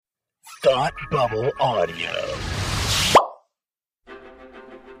Thought Bubble Audio.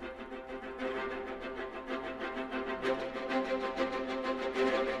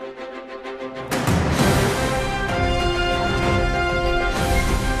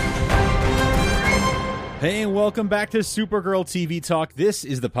 Hey, and welcome back to Supergirl TV Talk. This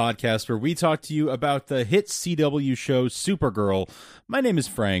is the podcast where we talk to you about the hit CW show Supergirl. My name is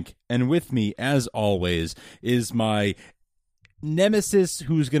Frank, and with me, as always, is my nemesis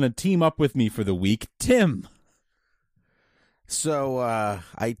who's going to team up with me for the week, Tim. So,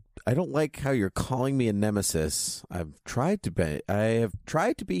 I don't like how you're calling me a nemesis. I have tried to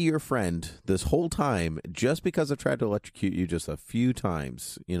be your friend this whole time, just because I've tried to electrocute you just a few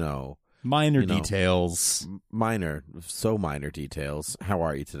times, Minor details. So minor details. How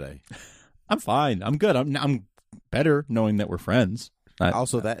are you today? I'm fine. I'm good. I'm better knowing that we're friends.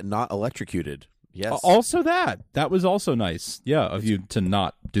 That not electrocuted. Yes. Also that was also nice. Yeah, of you to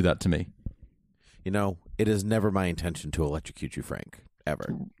not do that to me. It is never my intention to electrocute you, Frank.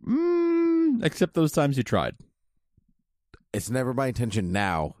 Ever. Except those times you tried. It's never my intention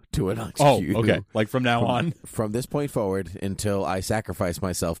now to electrocute you. Oh, okay. Like from now on? From this point forward until I sacrifice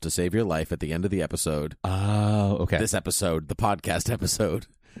myself to save your life at the end of the episode. Oh, okay. This episode, the podcast episode.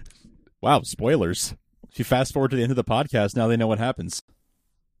 Wow, spoilers. If you fast forward to the end of the podcast, now they know what happens.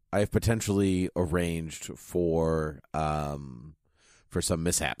 I've potentially arranged for some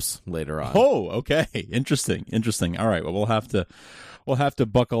mishaps later on. Oh, okay. Interesting. All right. Well, we'll have to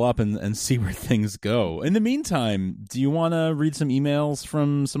buckle up and see where things go. In the meantime, do you want to read some emails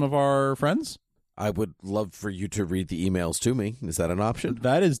from some of our friends? I would love for you to read the emails to me. Is that an option?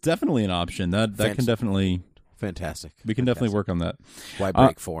 That is definitely an option. That can definitely... Fantastic. We can definitely work on that. Why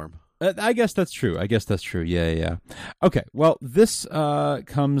break form? I guess that's true. Yeah. Okay. Well, this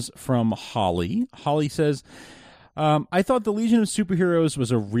comes from Holly. Holly says... I thought the Legion of Superheroes was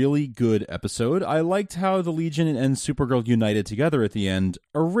a really good episode. I liked how the Legion and Supergirl united together at the end.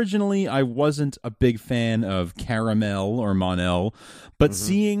 Originally, I wasn't a big fan of Caramel or Mon-El, but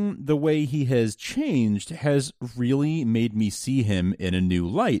seeing the way he has changed has really made me see him in a new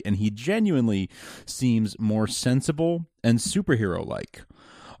light, and he genuinely seems more sensible and superhero-like.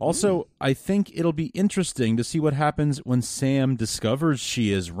 Also, I think it'll be interesting to see what happens when Sam discovers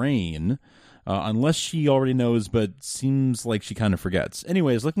she is Rain. Unless she already knows, but seems like she kind of forgets.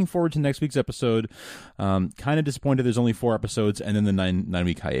 Anyways, looking forward to next week's episode. Kind of disappointed there's only 4 episodes and then the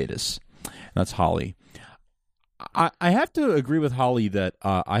 9-week hiatus. And that's Holly. I have to agree with Holly that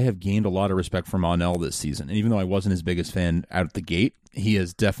I have gained a lot of respect for Mon-El this season. And even though I wasn't his biggest fan out of the gate, he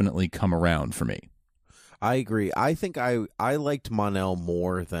has definitely come around for me. I agree. I think I liked Mon-El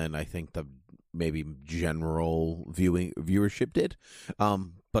more than I think the maybe general viewership did.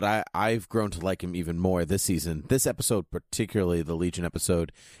 But I've grown to like him even more this season. This episode, particularly the Legion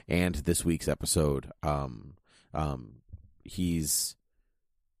episode, and this week's episode, he's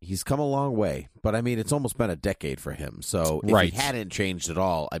come a long way. But I mean, it's almost been a decade for him. So if he hadn't changed at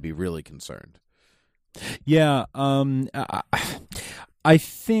all, I'd be really concerned. Yeah, I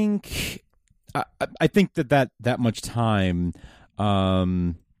think that much time.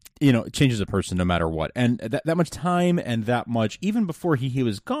 It changes a person no matter what. And that much time and that much, even before he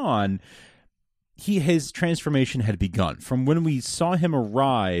was gone, his transformation had begun. From when we saw him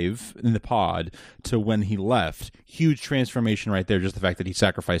arrive in the pod to when he left, huge transformation right there, just the fact that he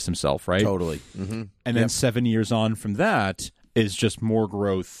sacrificed himself, right? Totally. Mm-hmm. And then 7 years on from that is just more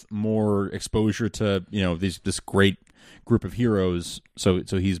growth, more exposure to, this great group of heroes. So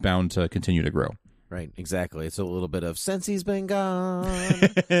he's bound to continue to grow. Right, exactly. It's a little bit of since he's been gone.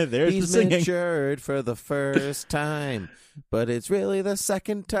 There's he's the singing. Matured for the first time, but it's really the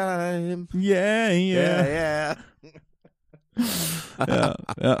second time. Yeah. Yeah.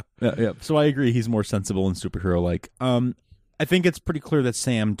 So I agree. He's more sensible and superhero-like. I think it's pretty clear that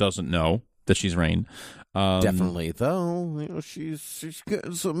Sam doesn't know that she's Rain. Definitely, though. She's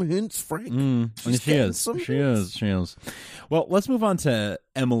getting some hints, Frank. She is. Well, let's move on to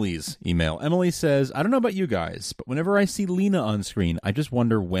Emily's email. Emily says, I don't know about you guys, but whenever I see Lena on screen, I just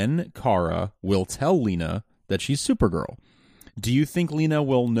wonder when Kara will tell Lena that she's Supergirl. Do you think Lena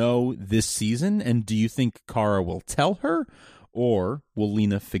will know this season, and do you think Kara will tell her, or will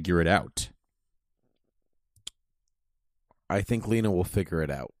Lena figure it out? I think Lena will figure it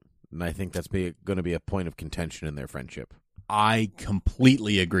out. And I think that's going to be a point of contention in their friendship. I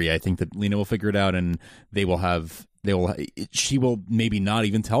completely agree. I think that Lena will figure it out, and she will maybe not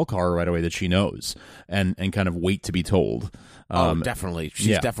even tell Kara right away that she knows, and kind of wait to be told. Definitely.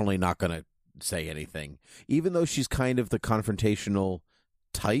 She's definitely not going to say anything, even though she's kind of the confrontational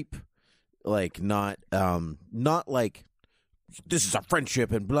type. Like not like this is a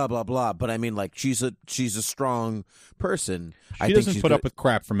friendship and blah blah blah. But I mean, like she's a strong person. She doesn't put up with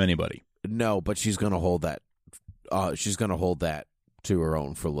crap from anybody. No, but she's gonna hold that. She's gonna hold that to her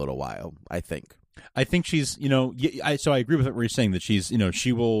own for a little while. I think. I think she's, so I agree with what you're saying, that she's,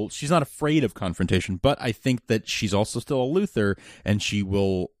 she's not afraid of confrontation, but I think that she's also still a Luther, and she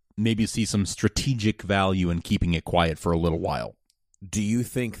will maybe see some strategic value in keeping it quiet for a little while. Do you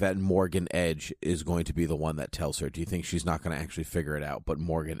think that Morgan Edge is going to be the one that tells her? Do you think she's not going to actually figure it out, but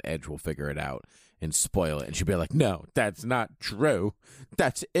Morgan Edge will figure it out and spoil it? And she'll be like, no, that's not true.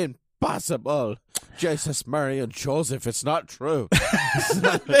 That's impossible. Jesus, Mary, and Joseph, it's not true.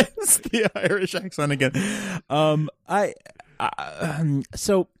 It's the Irish accent again.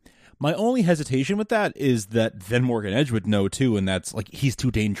 So my only hesitation with that is that then Morgan Edge would know too, and that's like he's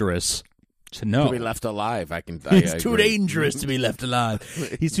too dangerous to know. To be left alive, He's too dangerous to be left alive.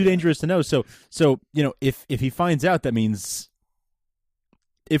 He's too dangerous to know. So if he finds out, that means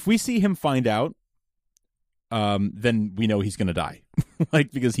if we see him find out, then we know he's going to die.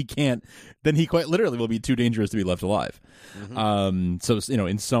 Like, because he can't, then he quite literally will be too dangerous to be left alive. Mm-hmm. So,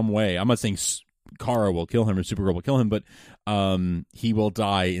 in some way, I'm not saying Kara will kill him or Supergirl will kill him, but he will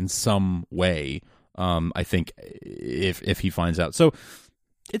die in some way, I think, if he finds out. So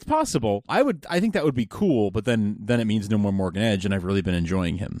it's possible. I think that would be cool, but then it means no more Morgan Edge, and I've really been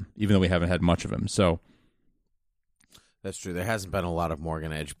enjoying him, even though we haven't had much of him. So that's true. There hasn't been a lot of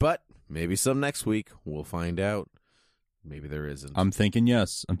Morgan Edge, but maybe some next week. We'll find out. Maybe there isn't. I'm thinking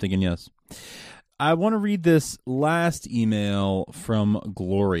yes. I want to read this last email from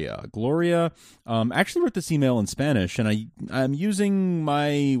Gloria. Gloria actually wrote this email in Spanish, and I'm using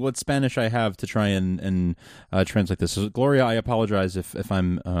what Spanish I have to try and translate this. So, Gloria, I apologize if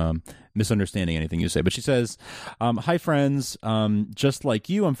I'm misunderstanding anything you say, but she says, hi, friends. Just like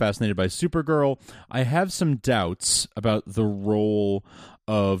you, I'm fascinated by Supergirl. I have some doubts about the role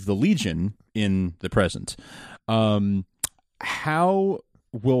of the Legion in the present. How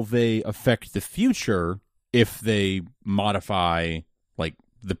will they affect the future if they modify like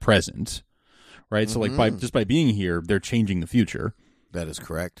the present, right? Mm-hmm. So like by being here, they're changing the future. That is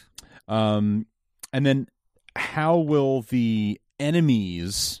correct. And then how will the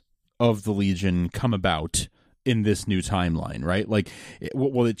enemies of the Legion come about in this new timeline, right? Like,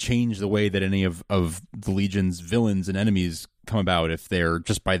 will it change the way that any of the Legion's villains and enemies come about if they're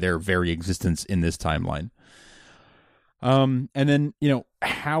just by their very existence in this timeline? And then,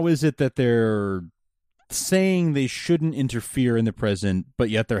 how is it that they're saying they shouldn't interfere in the present, but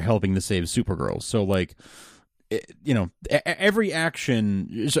yet they're helping to save Supergirl? So, like, every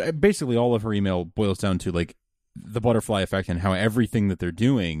action, so basically all of her email boils down to, like, the butterfly effect and how everything that they're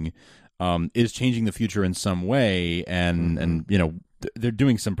doing is changing the future in some way. And they're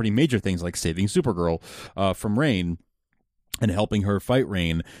doing some pretty major things like saving Supergirl from Rain and helping her fight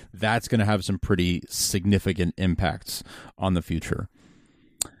Rain. That's going to have some pretty significant impacts on the future.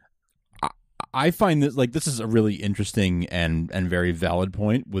 I find that this is a really interesting and very valid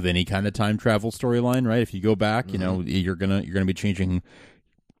point with any kind of time travel storyline, right? If you go back, mm-hmm. you're gonna be changing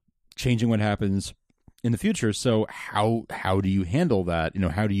what happens in the future. So how do you handle that?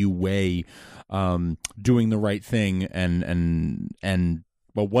 How do you weigh doing the right thing and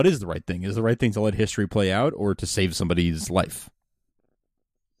well, what is the right thing? Is the right thing to let history play out or to save somebody's life?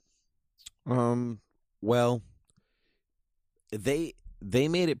 Well, they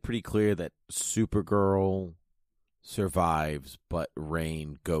made it pretty clear that Supergirl survives, but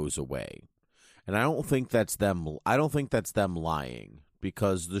Rain goes away. And I don't think that's them lying,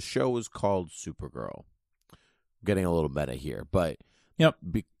 because the show is called Supergirl. I'm getting a little meta here, but yep.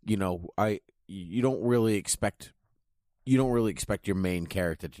 You don't really expect your main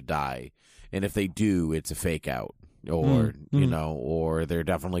character to die, and if they do, it's a fake out, or or they're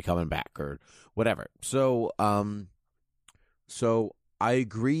definitely coming back, or whatever. So I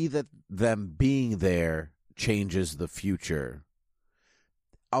agree that them being there changes the future.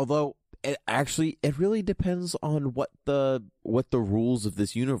 Although it really depends on what the rules of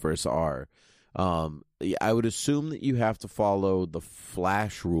this universe are. I would assume that you have to follow the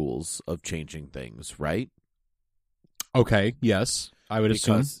Flash rules of changing things, right? Okay, yes. I would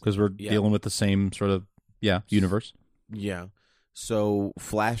assume, because we're dealing with the same sort of, universe. Yeah. So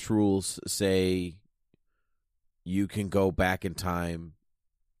Flash rules say you can go back in time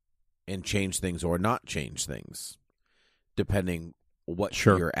and change things or not change things, depending what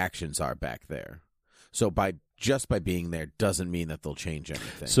your actions are back there. So by being there doesn't mean that they'll change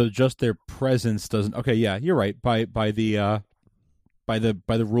anything. So just their presence doesn't. Okay, yeah, you're right. By the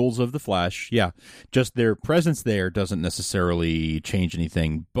rules of the Flash, yeah, just their presence there doesn't necessarily change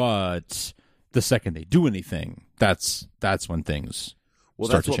anything. But the second they do anything, that's when things Well,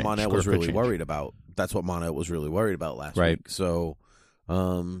 start that's to what change, Monette was or could really change. worried about. That's what Monette was really worried about last Right. week. So,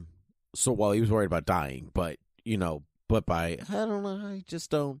 while he was worried about dying, but by I don't know, I just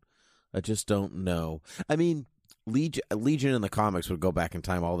don't know. I mean, Legion in the comics would go back in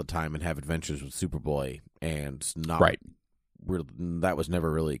time all the time and have adventures with Superboy, and not Right. That was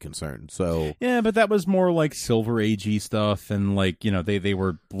never really a concern. So Yeah, but that was more like Silver Age stuff, and they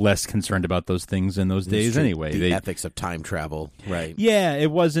were less concerned about those things in those days anyway. The ethics of time travel, right? Yeah,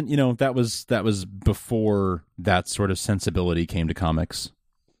 it wasn't. That was before that sort of sensibility came to comics.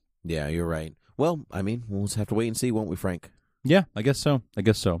 Yeah, you're right. Well, I mean, we'll just have to wait and see, won't we, Frank? Yeah, I guess so.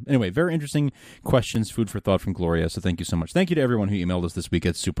 Anyway, very interesting questions, food for thought from Gloria, so thank you so much. Thank you to everyone who emailed us this week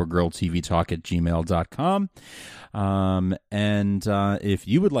at supergirltvtalk@gmail.com. And if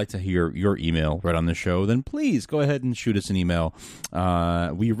you would like to hear your email read on the show, then please go ahead and shoot us an email.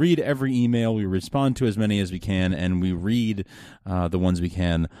 We read every email, we respond to as many as we can, and we read the ones we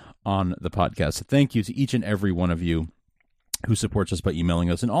can on the podcast. So thank you to each and every one of you who supports us by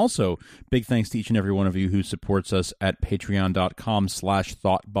emailing us. And also, big thanks to each and every one of you who supports us at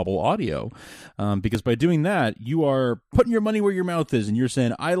patreon.com/thoughtbubbleaudio. Because by doing that, you are putting your money where your mouth is, and you're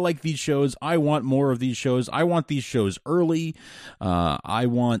saying, I like these shows, I want more of these shows, I want these shows early, I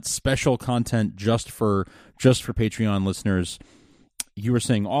want special content just for Patreon listeners. You are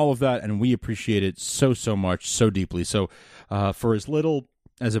saying all of that, and we appreciate it so much, so deeply. So for as little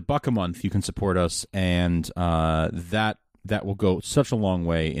as $1 a month, you can support us, and that will go such a long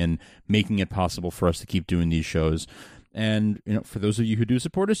way in making it possible for us to keep doing these shows. And, for those of you who do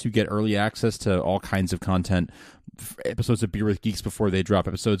support us, you get early access to all kinds of content, episodes of Beer with Geeks before they drop,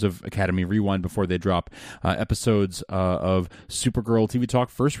 episodes of Academy Rewind before they drop, episodes of Supergirl TV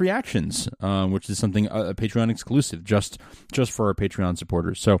Talk First Reactions, which is something a Patreon exclusive just for our Patreon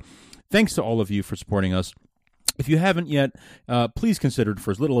supporters. So thanks to all of you for supporting us. If you haven't yet, please consider it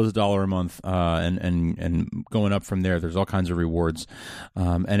for as little as $1 a month, and going up from there. There's all kinds of rewards,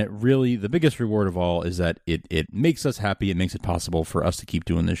 and it really, the biggest reward of all is that it makes us happy. It makes it possible for us to keep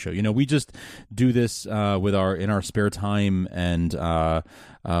doing this show. We just do this in our spare time, and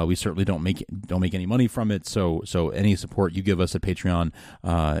we certainly don't make any money from it. So any support you give us at Patreon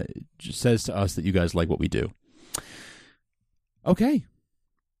just says to us that you guys like what we do. Okay.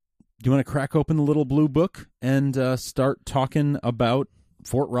 Do you want to crack open the little blue book and start talking about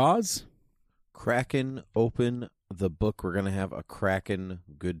Fort Rozz? Cracking open the book. We're going to have a cracking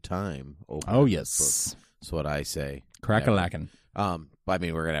good time. Oh, yes. That's what I say. Crack-a-lackin'. I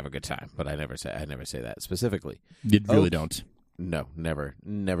mean, we're going to have a good time, but I never say that specifically. You really don't. No, never.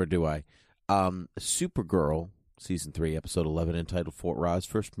 Never do I. Supergirl, Season 3, Episode 11, entitled Fort Rozz,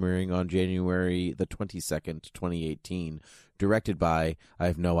 first premiering on January the 22nd, 2018. Directed by, I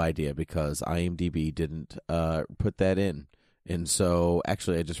have no idea because IMDb didn't put that in. And so,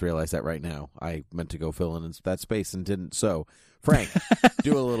 actually, I just realized that right now. I meant to go fill in that space and didn't. So, Frank,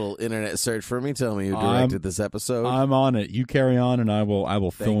 do a little internet search for me. Tell me who directed this episode. I'm on it. You carry on, and I will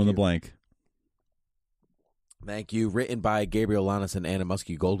fill in the blank. Thank you. Written by Gabriel Llanes and Anna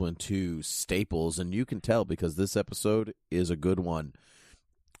Muskie Goldwyn, two staples, and you can tell because this episode is a good one.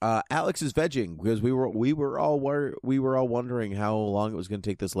 Alex is vegging because we were all wondering how long it was going to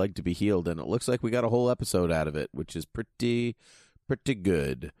take this leg to be healed, and it looks like we got a whole episode out of it, which is pretty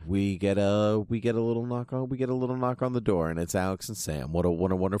good. We get a little knock on the door, and it's Alex and Sam. What a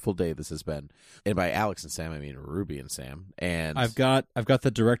wonderful day this has been. And by Alex and Sam, I mean Ruby and Sam. And I've got the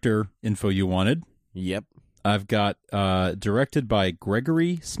director info you wanted. Yep. I've got directed by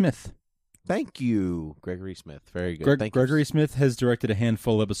Gregory Smith. Thank you, Gregory Smith. Very good. Gregory Smith has directed a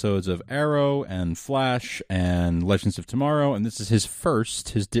handful of episodes of Arrow and Flash and Legends of Tomorrow, and this is his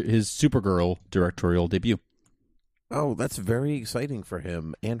Supergirl directorial debut. Oh, that's very exciting for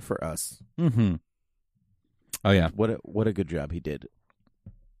him and for us. Mm-hmm. Oh yeah, what a good job he did.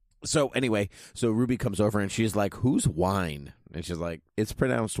 So anyway, Ruby comes over and she's like, "Who's wine?" And she's like, "It's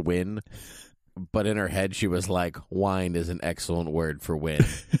pronounced win." But in her head, she was like, wine is an excellent word for win.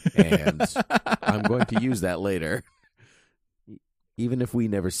 And I'm going to use that later, even if we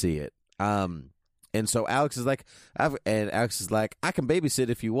never see it. And so Alex is like, I can babysit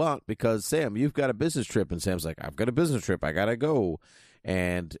if you want because, Sam, you've got a business trip. And Sam's like, I've got a business trip. I got to go.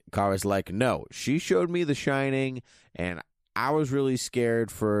 And Kara's like, no, she showed me The Shining, and I was really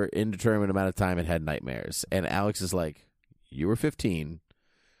scared for an indeterminate amount of time and had nightmares. And Alex is like, you were 15,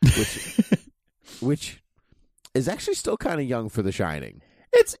 which is actually still kind of young for The Shining.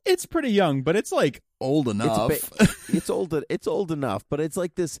 It's pretty young, but it's like old enough. It's old enough, but it's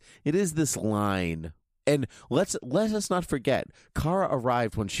like this. It is this line And let us not forget, Kara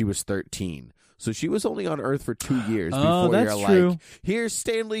arrived when she was 13. So she was only on Earth for 2 years before that's you're true. like, here's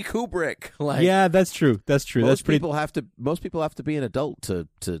Stanley Kubrick. Like, yeah, that's true. That's true. Most people have to be an adult to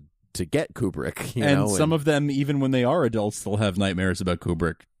get Kubrick. And some of them, even when they are adults, still have nightmares about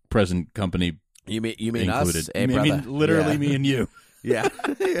Kubrick. Present company. You mean included. us? Hey, brother. mean literally me and you. Yeah.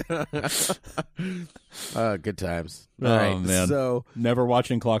 Good times. All Oh right, man. So never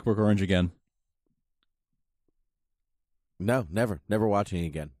watching Clockwork Orange again. no, never watching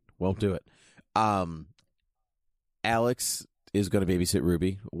again. Won't do it. Alex is going to babysit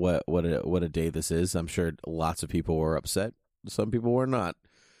Ruby. What a day this is. I'm sure lots of people were upset. Some people were not.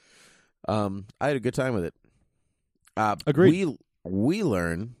 I had a good time with it. Agreed. We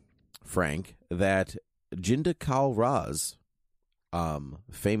learn, Frank, that Jinda Kal Rozz,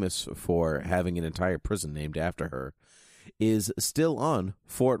 famous for having an entire prison named after her, is still on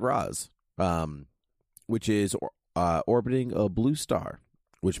Fort Rozz, which is orbiting a blue star,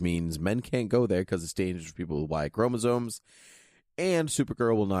 which means men can't go there because it's dangerous for people with Y chromosomes, and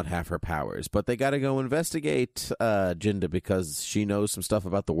Supergirl will not have her powers. But they got to go investigate Jinda because she knows some stuff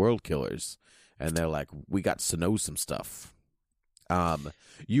about the World Killers, and they're like, we got to know some stuff.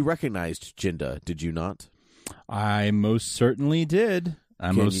 You recognized Jinda, did you not? I most certainly did.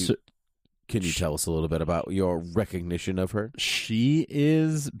 Can you tell us a little bit about your recognition of her? She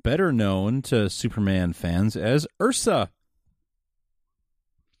is better known to Superman fans as Ursa.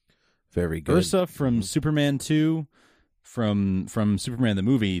 Very good. Ursa from Superman 2, from Superman the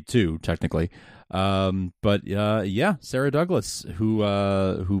movie 2, technically. But Sarah Douglas,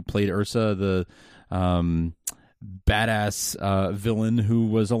 who played Ursa, the badass villain who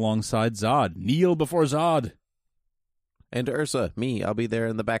was alongside Zod. Kneel before Zod. And Ursa, me, I'll be there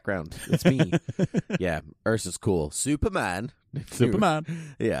in the background. It's me. Yeah, Ursa's cool. Superman.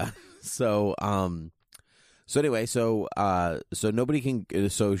 Yeah. So anyway, so nobody can.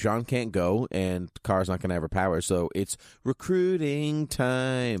 So Jean can't go, and Kara's not going to have her powers. So it's recruiting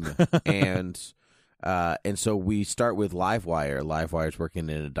time, and so we start with Livewire. Livewire's working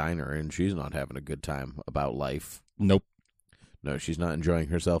in a diner, and she's not having a good time about life. Nope. No, she's not enjoying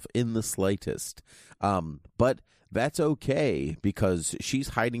herself in the slightest. But that's okay because she's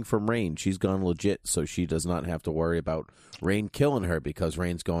hiding from Rain. She's gone legit, so she does not have to worry about Rain killing her because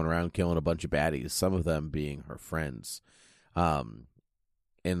Rain's going around killing a bunch of baddies, some of them being her friends. And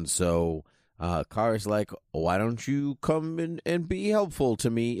so Kara's like, why don't you come in and be helpful to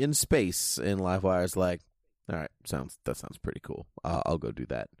me in space? And Livewire's like, all right, that sounds pretty cool. I'll go do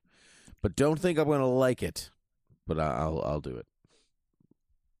that. But don't think I'm going to like it, but I'll do it.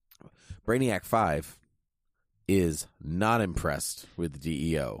 Brainiac 5 is not impressed with the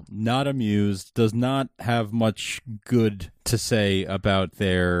DEO. Not amused. Does not have much good to say about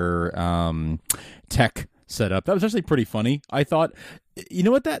their tech setup. That was actually pretty funny. I thought, you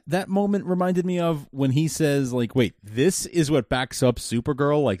know what that moment reminded me of when he says, like, wait, this is what backs up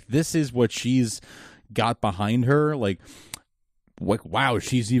Supergirl? Like, this is what she's got behind her? Like wow,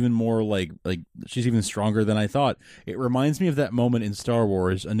 she's even more like she's even stronger than I thought. It reminds me of that moment in Star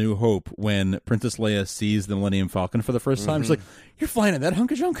Wars A New Hope when Princess Leia sees the Millennium Falcon for the first time. She's like, you're flying in that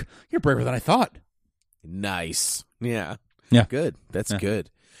hunk of junk. You're braver than I thought. Nice. Yeah. Good. That's good.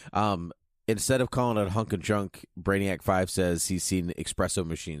 Instead of calling it a hunk of junk, Brainiac 5 says he's seen espresso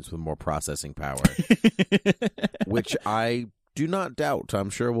machines with more processing power, which I do not doubt. I'm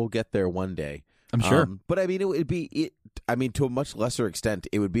sure we'll get there one day. I'm sure. But I mean, it would be to a much lesser extent,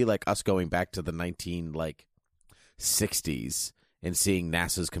 it would be like us going back to the 60s and seeing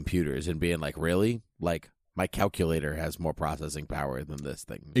NASA's computers and being like, really? Like, my calculator has more processing power than this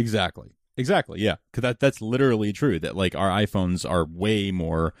thing. Exactly, yeah. Because that's literally true, that like our iPhones are way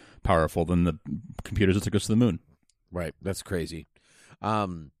more powerful than the computers that took us to the moon. Right. That's crazy.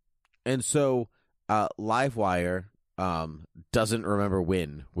 And so Livewire doesn't remember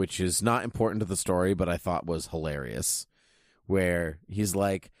when, which is not important to the story, but I thought was hilarious. Where he's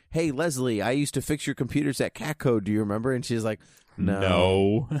like, hey, Leslie, I used to fix your computers at Catcode. Do you remember? And she's like,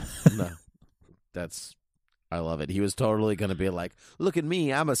 no. I love it. He was totally going to be like, look at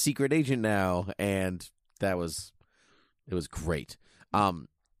me, I'm a secret agent now. And it was great.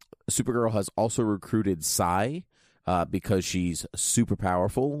 Supergirl has also recruited Psy because she's super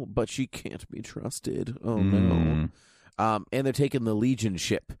powerful, but she can't be trusted. Oh, no. And they're taking the Legion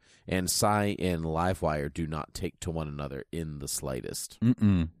ship, and Psy and Livewire do not take to one another in the slightest.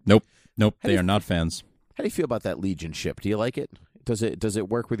 Nope. They are not fans. How do you feel about that Legion ship? Do you like it? Does it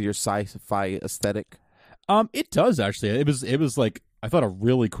work with your sci-fi aesthetic? It does actually. It was like, I thought, a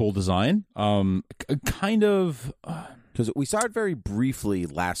really cool design. Kind of Because we saw it very briefly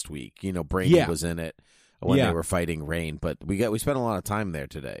last week. Brainy was in it when they were fighting Rain, but we spent a lot of time there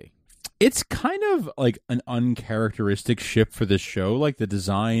today. It's kind of like an uncharacteristic ship for this show. Like the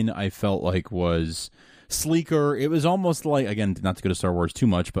design, I felt like was sleeker. It was almost like, again, not to go to Star Wars too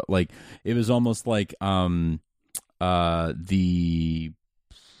much, but like it was almost like the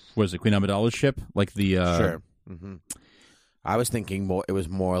was it Queen Amidala's ship? Like the sure. Mm-hmm. I was thinking more. It was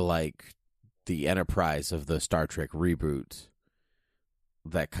more like the Enterprise of the Star Trek reboot.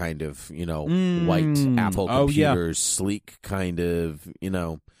 That kind of white Apple computers, sleek kind of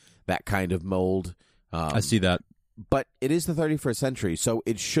that kind of mold. I see that. But it is the 31st century, so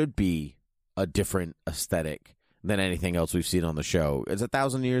it should be a different aesthetic than anything else we've seen on the show. It's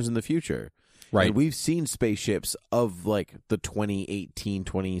 1,000 years in the future. Right. And we've seen spaceships of like the 2018,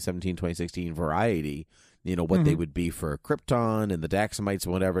 2017, 2016 variety, what they would be for Krypton and the Daxamites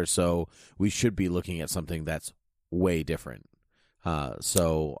and whatever. So we should be looking at something that's way different.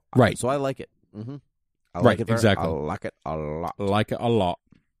 So I like it. Mm-hmm. I like it exactly. I like it a lot. Like it a lot.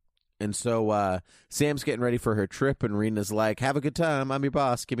 And so Sam's getting ready for her trip, and Rena's like, "Have a good time. I'm your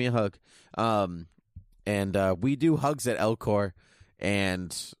boss. Give me a hug." And we do hugs at Elcor,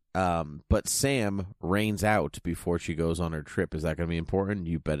 but Sam rains out before she goes on her trip. Is that going to be important?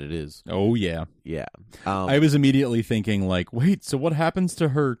 You bet it is. Oh yeah, yeah. I was immediately thinking, like, wait, so what happens to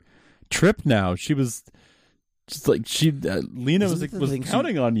her trip now? She was just like Lena was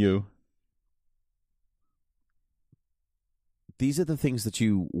counting on you. These are the things that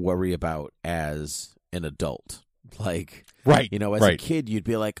you worry about as an adult. Like, right, as a kid, you'd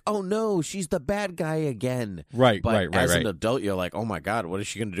be like, "Oh no, she's the bad guy again." Right, but as an adult, you're like, "Oh my god, what is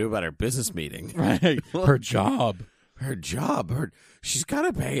she going to do about her business meeting?" Right, her job. She's got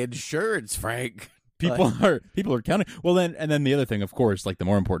to pay insurance, Frank. People are counting. Well, then the other thing, of course, like the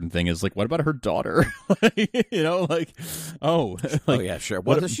more important thing is like, what about her daughter? Oh yeah, sure.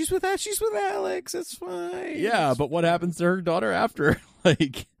 Well, she's with Alex. It's fine. Yeah, but what happens to her daughter after?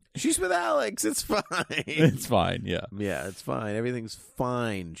 Like, she's with Alex. It's fine. It's fine. Yeah. Yeah, it's fine. Everything's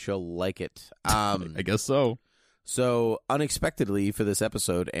fine. She'll like it. I guess so. So unexpectedly for this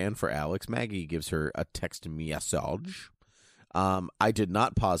episode and for Alex, Maggie gives her a text message. I did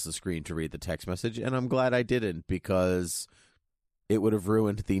not pause the screen to read the text message, and I'm glad I didn't, because it would have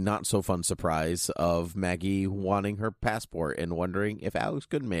ruined the not-so-fun surprise of Maggie wanting her passport and wondering if Alex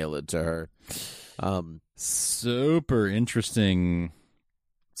could mail it to her. Super interesting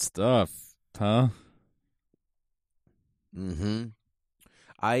stuff, huh? Mm-hmm.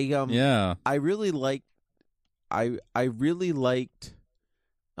 I really liked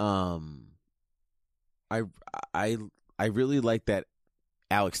that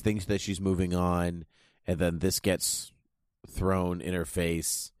Alex thinks that she's moving on, and then this gets thrown in her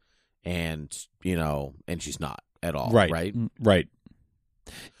face, and she's not at all. Right.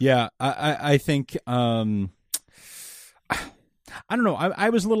 Yeah, I think I don't know. I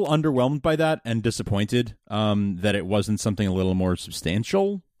was a little underwhelmed by that and disappointed that it wasn't something a little more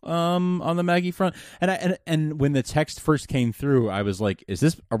substantial on the Maggie front. And when the text first came through, I was like,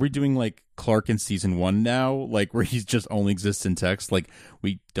 are we doing like Clark in season 1 now? Like where he's just only exists in text? Like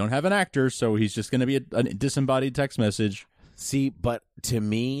we don't have an actor, so he's just going to be a disembodied text message. See, but to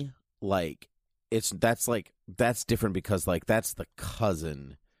me, like that's different, because like that's the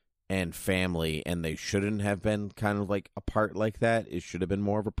cousin and family, and they shouldn't have been kind of like apart like that. It should have been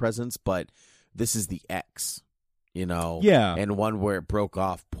more of a presence, but this is the ex. Yeah. And one where it broke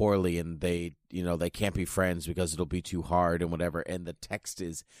off poorly, and they can't be friends because it'll be too hard and whatever. And the text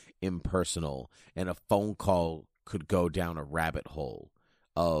is impersonal, and a phone call could go down a rabbit hole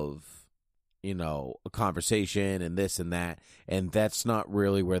of, a conversation and this and that. And that's not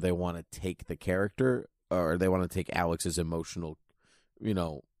really where they want to take the character, or they want to take Alex's emotional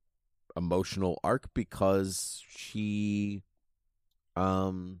arc, because she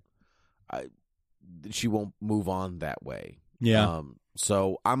won't move on that way. Yeah.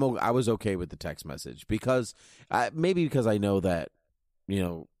 So I was okay with the text message, because maybe because I know that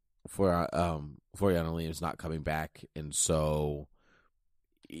Floriana Liam's not coming back, and so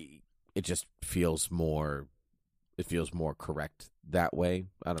it just feels more correct that way.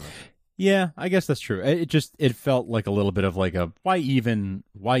 I don't know. Yeah, I guess that's true. It felt like a little bit of like a why even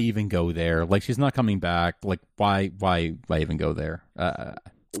go there? Like she's not coming back. Like why even go there?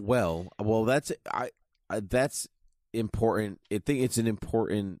 Well, that's that's important. I think it's an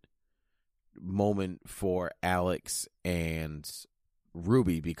important moment for Alex and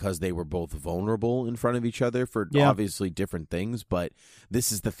Ruby, because they were both vulnerable in front of each other for obviously different things, but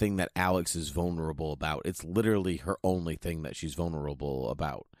this is the thing that Alex is vulnerable about. It's literally her only thing that she's vulnerable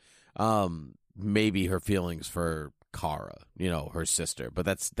about. Maybe her feelings for Kara, her sister, but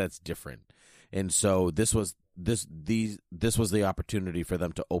that's different. And so this was the opportunity for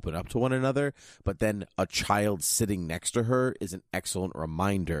them to open up to one another, but then a child sitting next to her is an excellent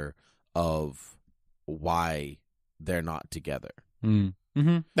reminder of why they're not together.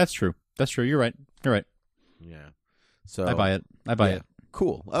 Mm-hmm. That's true. You're right. Yeah. So I buy it.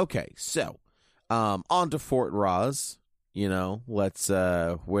 Cool. Okay. So, on to Fort Rozz. Let's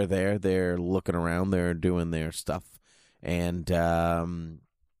we're there. They're looking around. They're doing their stuff, and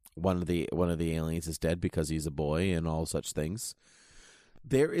one of the aliens is dead because he's a boy and all such things.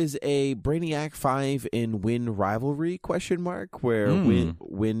 There is a Brainiac 5 in Win rivalry ? Where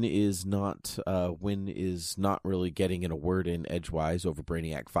Win is not really getting in a word in edgewise over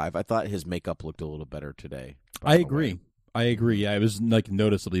Brainiac 5. I thought his makeup looked a little better today. I agree. Yeah, it was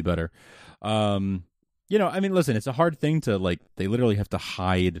noticeably better. Listen, it's a hard thing to they literally have to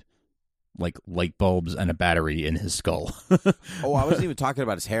hide light bulbs and a battery in his skull. Oh, I wasn't even talking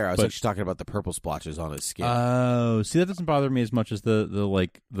about his hair. I was actually talking about the purple splotches on his skin. Oh, see, that doesn't bother me as much as the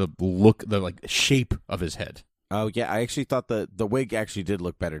look, the shape of his head. Oh yeah, I actually thought the wig actually did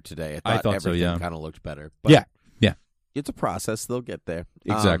look better today. I thought everything so, yeah. kind of looked better. But yeah. It's a process. They'll get there.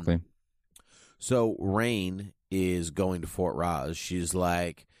 Exactly. So Rain is going to Fort Rozz. She's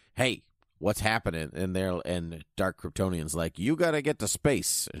like, "Hey, what's happening?" And Dark Kryptonian's like, "You got to get to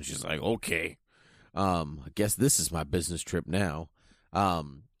space." And she's like, "Okay. I guess this is my business trip now."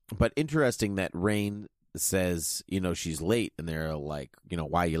 But interesting that Rain says, she's late, and they're like,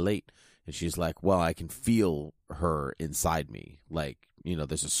 "Why are you late?" And she's like, "Well, I can feel her inside me.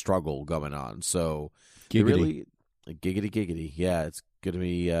 There's a struggle going on." So Giggity. Giggity. Yeah, it's gonna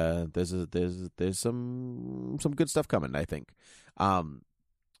be there's some good stuff coming, I think.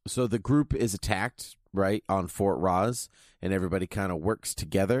 So the group is attacked, right, on Fort Rozz, and everybody kind of works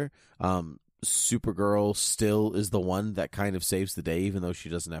together. Supergirl still is the one that kind of saves the day, even though she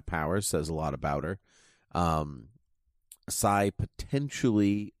doesn't have powers. Says a lot about her. Psi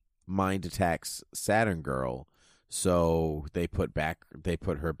potentially mind attacks Saturn Girl, so they put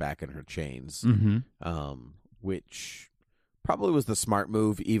her back in her chains, which probably was the smart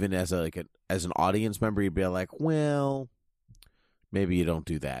move. Even as an audience member, you'd be like, well, maybe you don't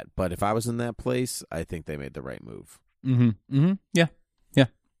do that. But if I was in that place, I think they made the right move. Yeah.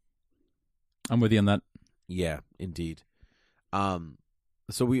 I'm with you on that. Yeah, indeed.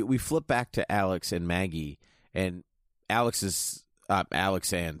 So we flip back to Alex and Maggie, and Alex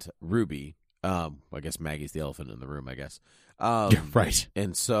and Ruby. I guess Maggie's the elephant in the room, I guess. Right.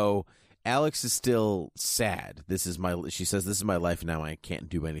 And so Alex is still sad. She says, "This is my life now. I can't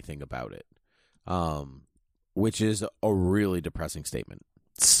do anything about it." Which is a really depressing statement.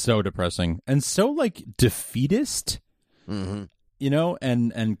 So depressing. And so, defeatist, and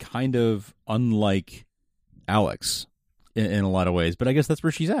kind of unlike Alex in a lot of ways. But I guess that's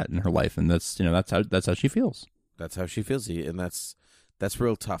where she's at in her life, and that's how she feels. That's how she feels, and that's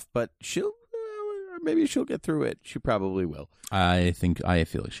real tough. But maybe she'll get through it. She probably will. I feel like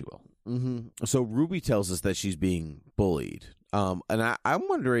she will. So Ruby tells us that she's being bullied. And I'm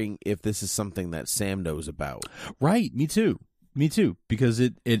wondering if this is something that Sam knows about. Right. Me too. Because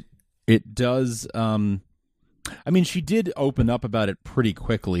it does. She did open up about it pretty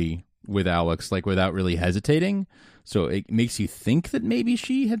quickly with Alex, without really hesitating. So it makes you think that maybe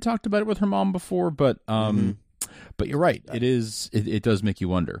she had talked about it with her mom before. But you're right. It does make you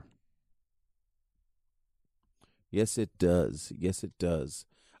wonder. Yes, it does.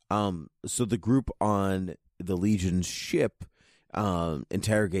 So the group on the Legion's ship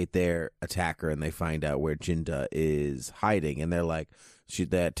interrogate their attacker, and they find out where Jinda is hiding, and they're like,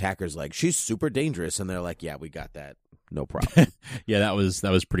 the attacker's like, "She's super dangerous," and they're like, "Yeah, we got that, no problem." Yeah, that was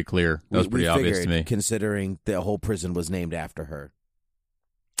pretty clear. That was pretty obvious to me, considering the whole prison was named after her.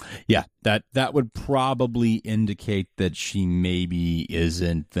 Yeah, that would probably indicate that she maybe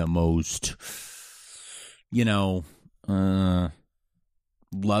isn't the most,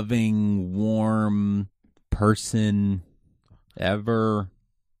 loving, warm person ever.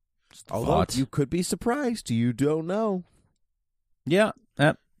 Although you could be surprised, you don't know. Yeah,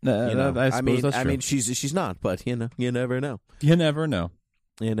 I suppose that's true. I mean, she's not, but you never know. You never know.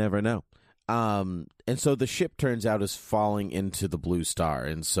 And so the ship turns out is falling into the blue star,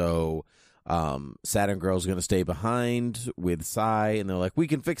 and so Saturn Girl's going to stay behind with Psi, and they're like, "We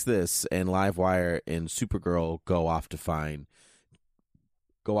can fix this." And Livewire and Supergirl go off to find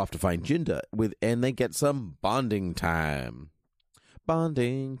Jinda and they get some bonding time. So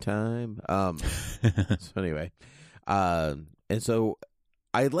anyway, and so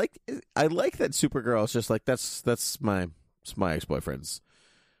I like that Supergirl is just like, that's my ex-boyfriend's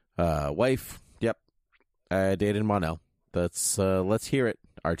wife. Yep. I dated Mon-El. Let's hear it,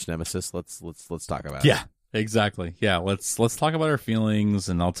 arch nemesis. Let's talk about it. Yeah, exactly. Yeah, let's talk about our feelings,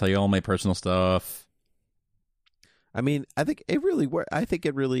 and I'll tell you all my personal stuff. I mean, I think it really worked. I think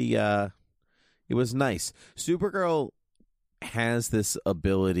it really it was nice. Supergirl has this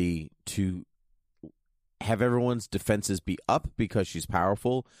ability to have everyone's defenses be up because she's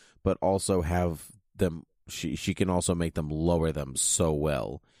powerful, but also have them. She can also make them lower them so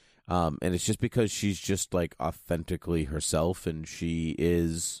well. And it's just because she's just like authentically herself, and she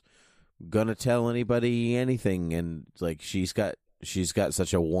is gonna tell anybody anything, and like she's got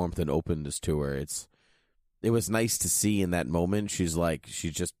such a warmth and openness to her. It was nice to see in that moment. She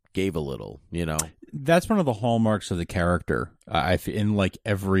just gave a little, you know. That's one of the hallmarks of the character. In like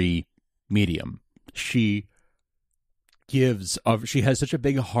every medium, she has such a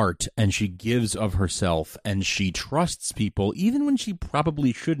big heart, and she gives of herself, and she trusts people even when she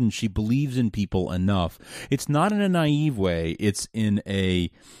probably shouldn't. She believes in people enough. It's not in a naive way. It's in a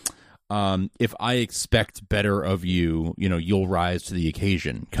if I expect better of you, you'll rise to the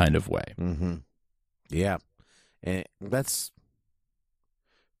occasion kind of way. Mm-hmm. Yeah, and that's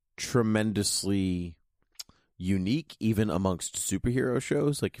tremendously unique even amongst superhero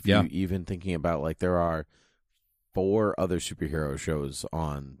shows. Like if you even thinking about, like, there are 4 other superhero shows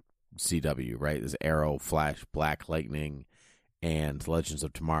on CW, right? There's Arrow, Flash, Black Lightning, and Legends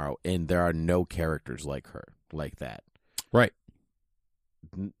of Tomorrow, and there are no characters like her, like that. Right.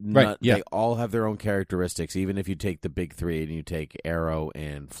 Right. Yeah. They all have their own characteristics. Even if you take the big 3 and you take Arrow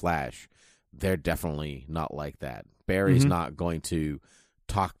and Flash, they're definitely not like that. Barry's not going to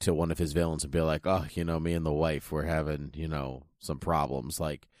talk to one of his villains and be like, oh, me and the wife, we're having, some problems.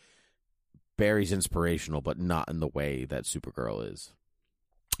 Like, Barry's inspirational, but not in the way that Supergirl is.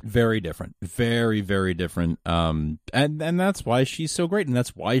 Very different. Very, very different. And that's why she's so great, and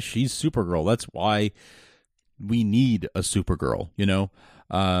that's why she's Supergirl. That's why we need a Supergirl,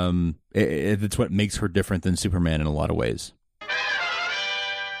 It's what makes her different than Superman in a lot of ways.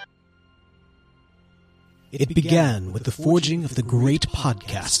 It began with the forging of the great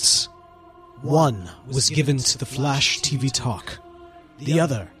podcasts. One was given to the Flash TV Talk, the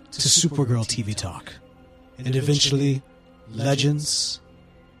other to Supergirl TV Talk, and eventually Legends,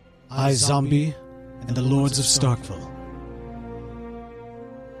 iZombie, and the Lords of Starkville.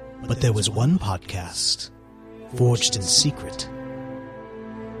 But there was one podcast, forged in secret.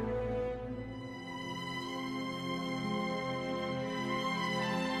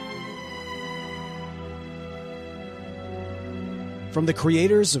 From the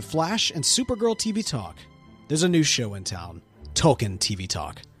creators of Flash and Supergirl TV Talk, there's a new show in town, Tolkien TV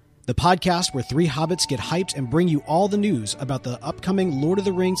Talk, the podcast where 3 hobbits get hyped and bring you all the news about the upcoming Lord of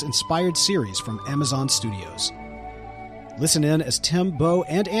the Rings-inspired series from Amazon Studios. Listen in as Tim, Bo,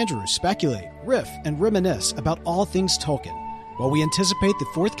 and Andrew speculate, riff, and reminisce about all things Tolkien, while we anticipate the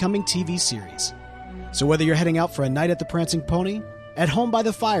forthcoming TV series. So whether you're heading out for a night at the Prancing Pony, at home by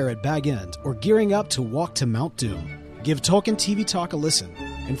the fire at Bag End, or gearing up to walk to Mount Doom, give Tolkien TV Talk a listen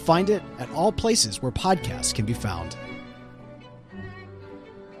and find it at all places where podcasts can be found.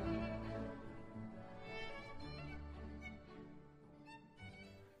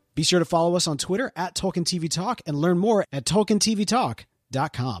 Be sure to follow us on Twitter at Tolkien TV Talk and learn more at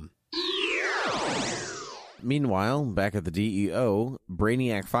TolkienTVTalk.com. Meanwhile, back at the DEO,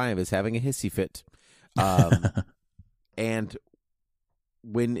 Brainiac 5 is having a hissy fit. And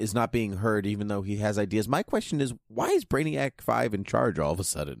Wynn is not being heard, even though he has ideas. My question is, why is Brainiac 5 in charge all of a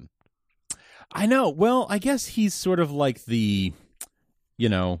sudden? I know. Well, I guess he's sort of like the,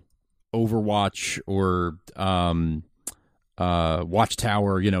 Overwatch or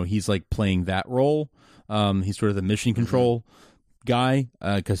Watchtower. He's like playing that role. He's sort of the mission control guy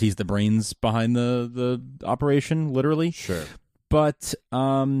because he's the brains behind the operation, literally. Sure. But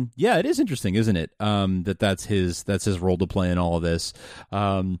it is interesting, isn't it? That's his role to play in all of this.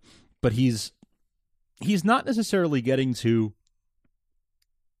 But he's not necessarily getting to,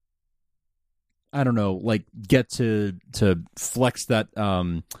 I don't know, like get to flex that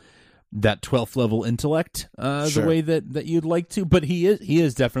 12th level intellect Sure. the way that you'd like to. But he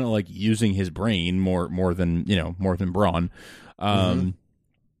is definitely like using his brain more than Brawn.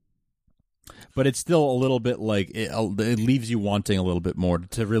 But it's still a little bit like it leaves you wanting a little bit more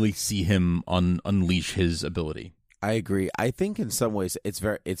to really see him unleash his ability. I agree. I think in some ways it's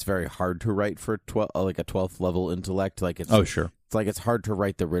very hard to write for a 12th level intellect. Like Sure. It's like it's hard to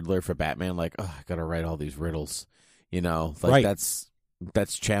write the Riddler for Batman. Like, I gotta write all these riddles. Right.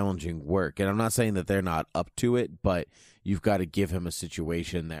 That's challenging work. And I'm not saying that they're not up to it, but you've got to give him a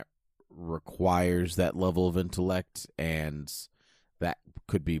situation that requires that level of intellect, and that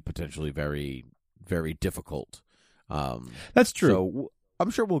could be potentially very very difficult. That's true. So I'm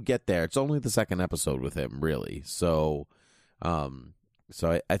sure we'll get there. It's only the second episode with him, really. So, I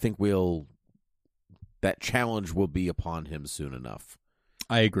think that challenge will be upon him soon enough.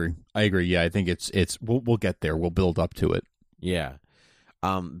 I agree. Yeah, I think we'll get there. We'll build up to it. Yeah.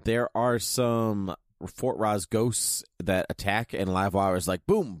 There are some Fort Rozz ghosts that attack, and Livewire is like,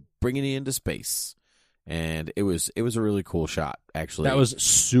 boom, bringing you into space. And it was a really cool shot, actually. That was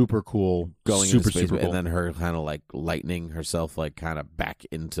super cool. Going super, into space, super cool. and then her kind of like lightning herself, like kind of back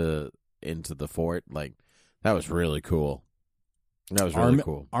into the fort. Like, that was really cool. That was really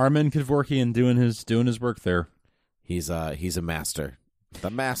cool. Armin Kevorkian doing his work there. He's a master.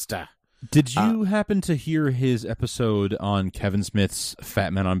 The master. Did you happen to hear his episode on Kevin Smith's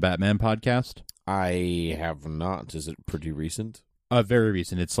Fat Man on Batman podcast? I have not. Is it pretty recent? Very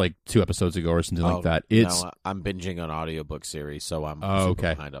recent. It's like 2 episodes ago or something like that. No, I'm binging an audiobook series, so I'm super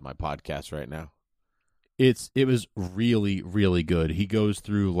behind on my podcast right now. It was really, really good. He goes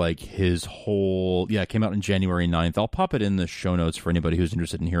through like his whole... Yeah, it came out on January 9th. I'll pop it in the show notes for anybody who's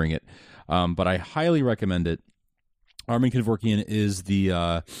interested in hearing it. But I highly recommend it. Armin Kevorkian is the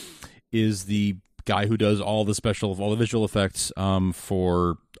guy who does all the visual effects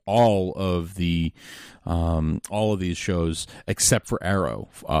for all of these shows except for Arrow,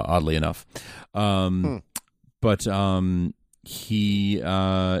 oddly enough. But he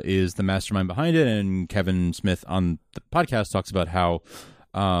is the mastermind behind it, and Kevin Smith on the podcast talks about how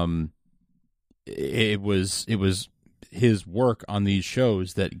it was his work on these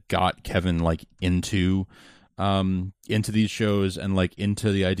shows that got Kevin like into these shows and like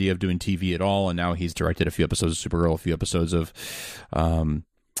into the idea of doing TV at all. And now he's directed a few episodes of Supergirl, a few episodes of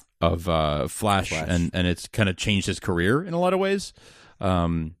Flash. And it's kind of changed his career in a lot of ways.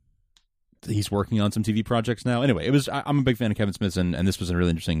 He's working on some TV projects now. Anyway, I'm a big fan of Kevin Smith's, and this was a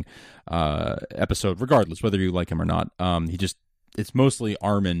really interesting episode, regardless whether you like him or not. It's mostly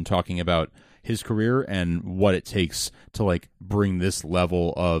Armin talking about his career and what it takes to like bring this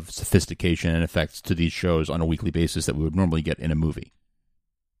level of sophistication and effects to these shows on a weekly basis that we would normally get in a movie.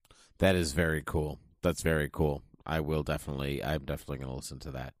 That is very cool. That's very cool. I'm definitely going to listen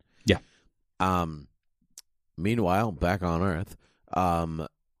to that. Yeah. Meanwhile, back on Earth,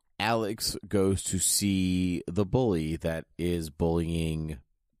 Alex goes to see the bully that is bullying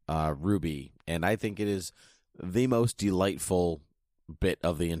Ruby, and I think it is the most delightful bit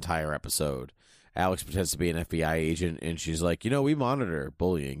of the entire episode. Alex pretends to be an FBI agent, and she's like, we monitor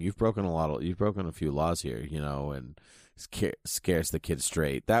bullying. You've broken a few laws here, and scares the kid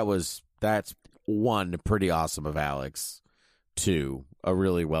straight. That's one, pretty awesome of Alex. 2, a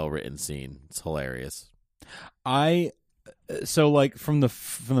really well written scene. It's hilarious. So like from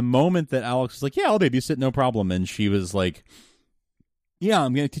the moment that Alex was like, yeah, I'll babysit, no problem, and she was like, yeah,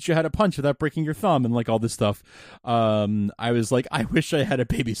 I'm going to teach you how to punch without breaking your thumb and like all this stuff. I was like, I wish I had a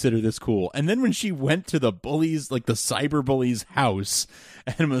babysitter this cool. And then when she went to the bullies, like the cyber bully's house,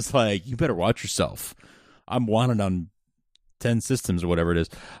 and was like, you better watch yourself. I'm wanted on 10 systems or whatever it is.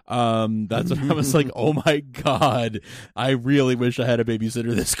 That's when I was like, oh my God, I really wish I had a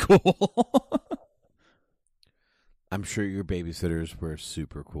babysitter this cool. I'm sure your babysitters were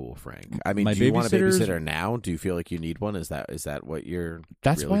super cool, Frank. I mean, My do you want a babysitter now? Do you feel like you need one? Is that what you're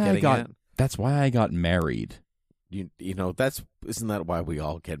really getting at? That's why I got married. Isn't that why we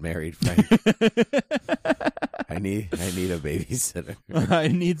all get married, Frank? I need a babysitter. I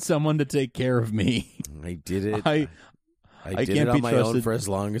need someone to take care of me. I did it. I did can't it on be my trusted. own for as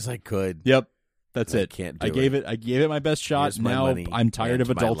long as I could. Yep. That's it. Can't do I gave it my best shot. Here's my now money I'm tired of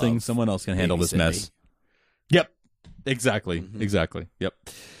and my adulting. love. Someone else can handle this Babysit mess. me. Yep. Exactly. Mm-hmm. Exactly. Yep.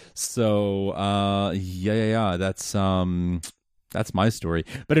 So, yeah. That's my story.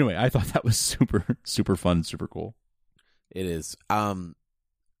 But anyway, I thought that was super, super fun, super cool. It is.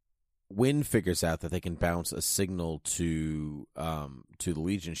 Wynn figures out that they can bounce a signal to the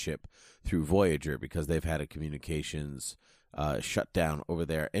Legion ship through Voyager because they've had a communications shut down over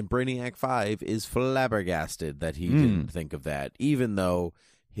there. And Brainiac 5 is flabbergasted that he didn't think of that, even though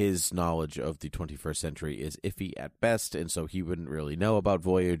his knowledge of the 21st century is iffy at best, and so he wouldn't really know about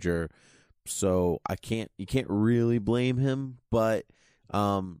Voyager. So you can't really blame him, but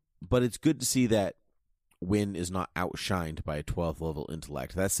it's good to see that Wynn is not outshined by a 12th level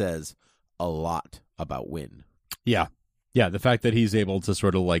intellect. That says a lot about Wynn. Yeah. Yeah, the fact that he's able to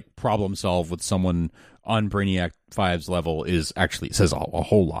sort of like problem solve with someone on Brainiac 5's level is actually says a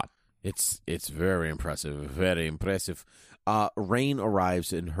whole lot. It's very impressive. Very impressive. Rain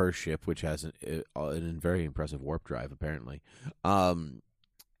arrives in her ship, which has an very impressive warp drive, apparently.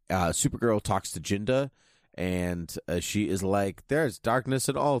 Supergirl talks to Jinda, And she is like, there's darkness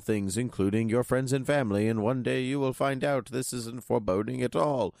in all things, including your friends and family, and one day you will find out this isn't foreboding at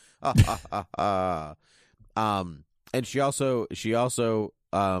all. And she also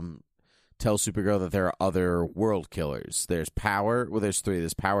tells Supergirl that there are other world killers. There's power. Well, there's three.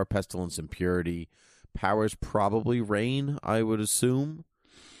 There's power, pestilence, and purity. Power's probably rain, I would assume.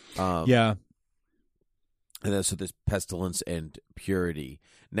 Yeah. And then, so there's pestilence and purity.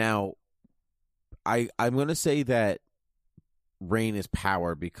 Now, I'm going to say that rain is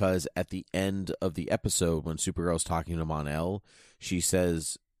power because at the end of the episode, when Supergirl's talking to Mon-El, she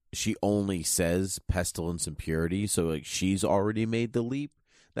only says pestilence and purity. So like she's already made the leap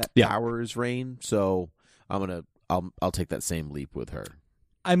that power is rain. So I'll take that same leap with her.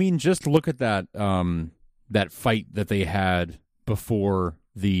 I mean, just look at that that fight that they had before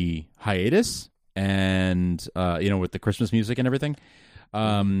the hiatus, and with the Christmas music and everything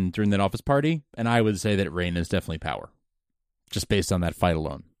during that office party, and I would say that rain is definitely power, just based on that fight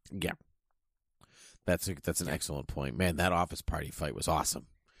alone. Yeah, that's an excellent point, man. That office party fight was awesome.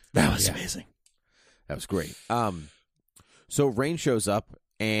 That was amazing. That was great. So Rain shows up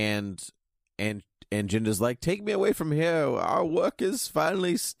and Jinda's like, take me away from here. Our work is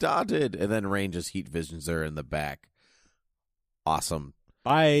finally started. And then Rain just heat visions her in the back. Awesome.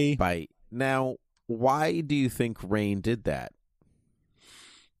 Bye. Now, why do you think Rain did that?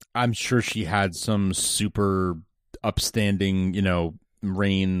 I'm sure she had some super upstanding,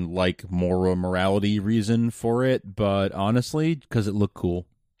 Rain-like moral morality reason for it. But honestly, because it looked cool.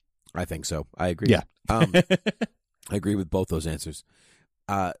 I think so. I agree. Yeah. I agree with both those answers.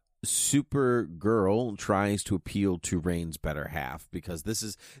 Supergirl tries to appeal to Rain's better half because this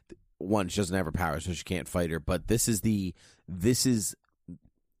is one, she doesn't have her power, so she can't fight her. But this is the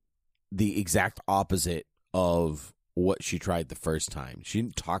exact opposite of what she tried the first time. She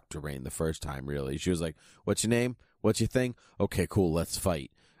didn't talk to Rain the first time. Really, she was like, "What's your name? What's your thing? Okay, cool, let's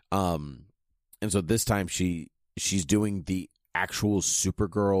fight." And so this time she's doing the actual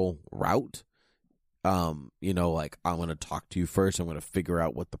Supergirl route. Like, I'm going to talk to you first. I'm going to figure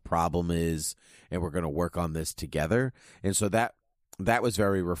out what the problem is, and we're going to work on this together. And so that was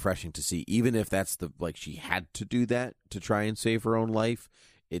very refreshing to see, even if that's she had to do that to try and save her own life.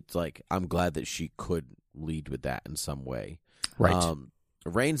 It's like, I'm glad that she could lead with that in some way. Right.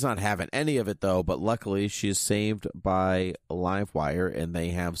 Rain's not having any of it, though, but luckily she is saved by Livewire, and they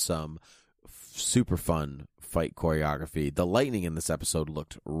have some super fun fight choreography. The lightning in this episode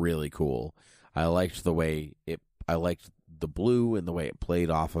looked really cool. I liked the way I liked the blue and the way it played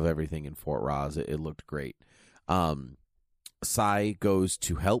off of everything in Fort Rozz. It looked great. Sai goes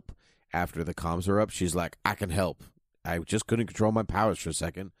to help after the comms are up. She's like, I can help. I just couldn't control my powers for a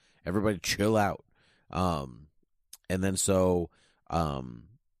second. Everybody chill out. And so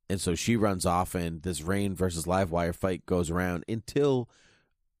she runs off, and this Rain versus Livewire fight goes around until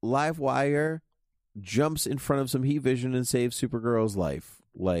Livewire jumps in front of some heat vision and saves Supergirl's life.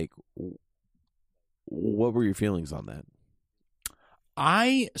 Like, what were your feelings on that?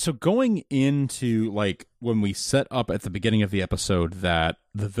 So going into, when we set up at the beginning of the episode that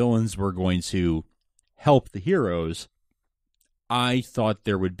the villains were going to help the heroes, I thought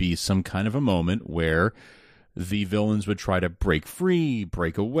there would be some kind of a moment where the villains would try to break free,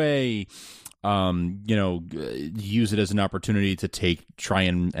 break away, use it as an opportunity to try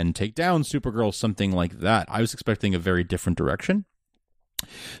and take down Supergirl, something like that. I was expecting a very different direction.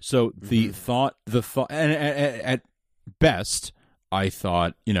 So the thought, and at best, I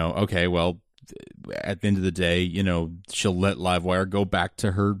thought, okay, well, at the end of the day, she'll let Livewire go back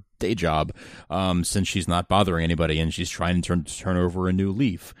to her day job, since she's not bothering anybody and she's trying to turn over a new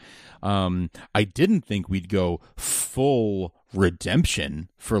leaf. I didn't think we'd go full redemption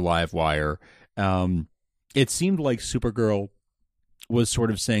for Livewire. It seemed like Supergirl was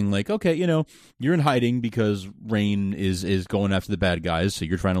sort of saying, okay, you're in hiding because Rain is going after the bad guys, so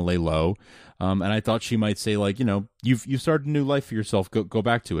you're trying to lay low. And I thought she might say, you've started a new life for yourself, go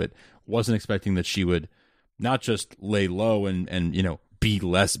back to it. Wasn't expecting that she would not just lay low and be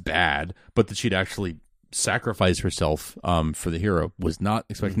less bad, but that she'd actually sacrifice herself for the hero. Was not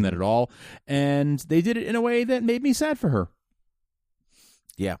expecting that at all. And they did it in a way that made me sad for her.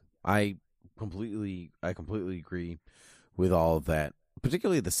 Yeah, I completely agree with all of that.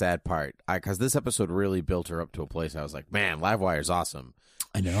 Particularly the sad part, because this episode really built her up to a place I was like, man, Livewire's awesome.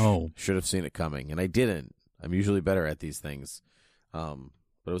 I know. Should have seen it coming, and I didn't. I'm usually better at these things. But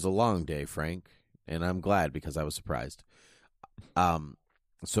it was a long day, Frank, and I'm glad because I was surprised.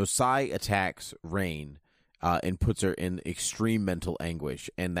 So Sai attacks Rain and puts her in extreme mental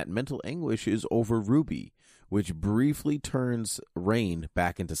anguish, and that mental anguish is over Ruby, which briefly turns Rain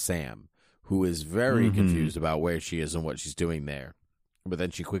back into Sam, who is very confused about where she is and what she's doing there. But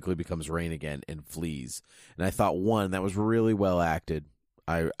then she quickly becomes Rain again and flees. And I thought, one, that was really well acted.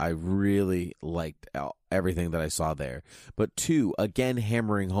 I really liked everything that I saw there. But two, again,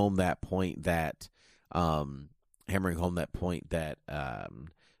 hammering home that point that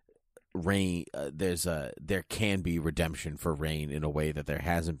Rain, there can be redemption for Rain in a way that there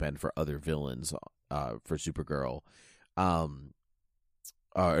hasn't been for other villains, for Supergirl,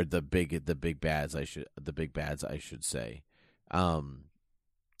 or the big bads I should say.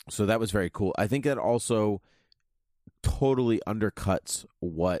 So that was very cool. I think that also totally undercuts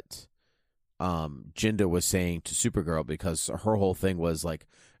what Jinda was saying to Supergirl, because her whole thing was like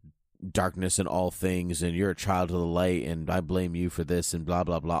darkness in all things, and you're a child of the light, and I blame you for this, and blah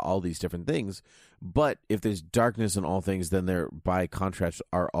blah blah, all these different things. But if there's darkness in all things, then there by contrast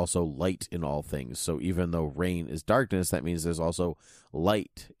are also light in all things. So even though Rain is darkness, that means there's also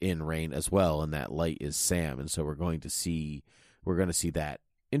light in Rain as well, and that light is Sam. And so we're going to see that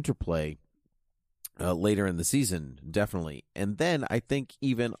interplay later in the season, definitely. And then I think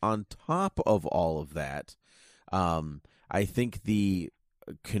even on top of all of that, I think the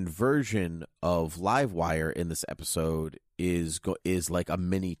conversion of Livewire in this episode is like a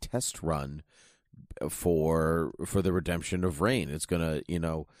mini test run for the redemption of Rain. It's gonna,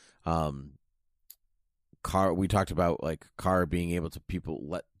 we talked about like Kara being able to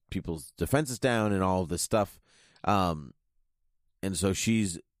let people's defenses down and all of this stuff, and so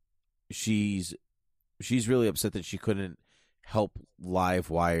she's really upset that she couldn't help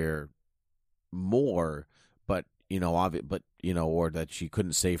Livewire more, or that she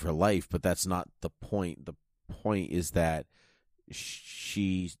couldn't save her life. But that's not the point. The point is that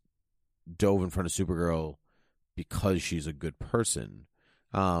she dove in front of Supergirl because she's a good person,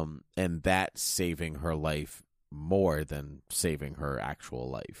 and that's saving her life more than saving her actual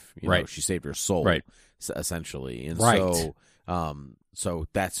life. Right. She saved her soul, right, essentially. And right. so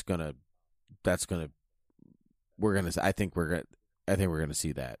that's gonna I think we're gonna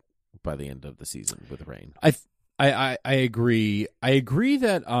see that by the end of the season with Rain. I agree. I agree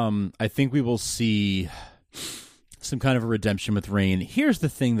that I think we will see some kind of a redemption with Rain. Here's the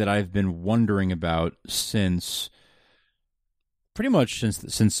thing that I've been wondering about since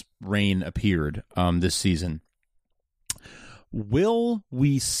Rain appeared this season. Will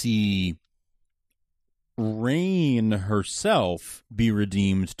we see Rain herself be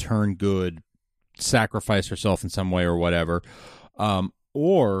redeemed, turn good, sacrifice herself in some way or whatever?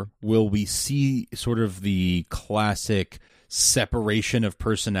 Or will we see sort of the classic separation of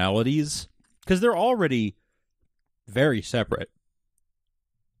personalities? Because they're already very separate.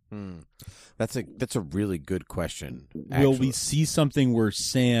 That's a really good question. Actually. Will we see something where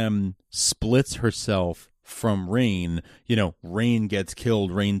Sam splits herself from Rain? Rain gets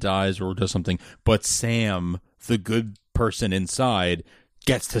killed, Rain dies or does something, but Sam, the good person inside,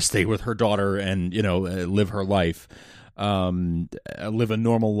 gets to stay with her daughter and, live her life. Live a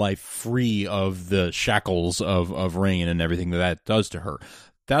normal life free of the shackles of Rain and everything that does to her.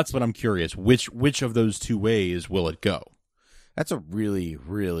 That's what I'm curious. Which of those two ways will it go? That's a really,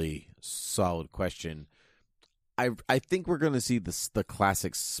 really solid question. I think we're going to see the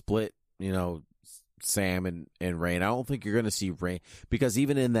classic split, Sam and Rain. I don't think you're going to see Rain, because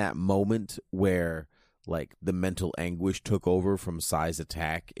even in that moment where like the mental anguish took over from Sai's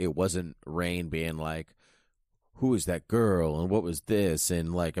attack, it wasn't Rain being like, who is that girl and what was this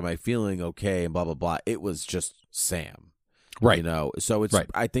and like, am I feeling okay and blah blah blah. It was just Sam, right? So it's right.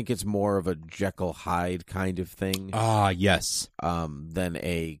 I think it's more of a Jekyll Hyde kind of thing. Yes. Than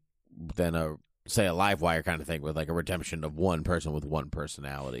a say a Livewire kind of thing with like a redemption of one person with one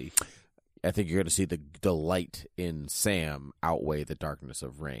personality. I think you're going to see the light in Sam outweigh the darkness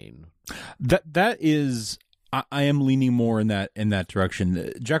of Rain. That is, I am leaning more in that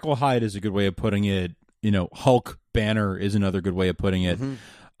direction. Jekyll Hyde is a good way of putting it. Hulk Banner is another good way of putting it. Mm-hmm.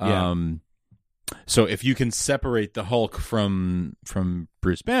 Yeah. So if you can separate the Hulk from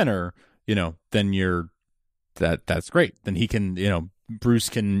Bruce Banner, then that's great. Then he can, Bruce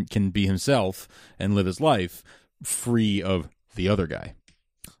can be himself and live his life free of the other guy.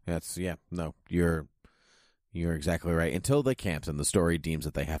 You're exactly right. Until they can't, and the story deems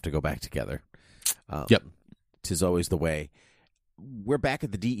that they have to go back together. Yep. 'Tis always the way. We're back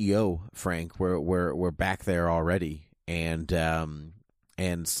at the DEO, Frank. We're back there already, and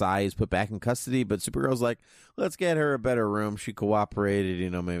Sai is put back in custody. But Supergirl's like, let's get her a better room. She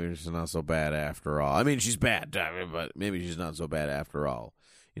cooperated. Maybe she's not so bad after all. I mean, she's bad, but maybe she's not so bad after all.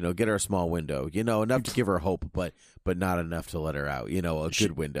 Get her a small window. Enough to give her hope, but not enough to let her out. A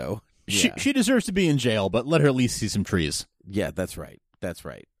good window. Yeah. She deserves to be in jail, but let her at least see some trees. Yeah, that's right.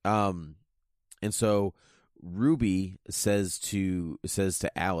 And so Ruby says to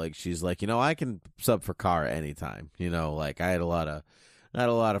Alex, she's like, I can sub for Kara anytime. Like I had a lot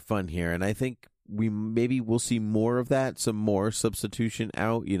of fun here, and I think we'll see more of that, some more substitution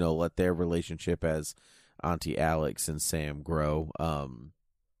out. Let their relationship as Auntie Alex and Sam grow.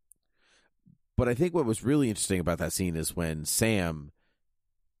 But I think what was really interesting about that scene is when Sam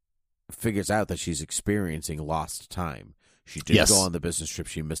figures out that she's experiencing lost time. She didn't go on the business trip.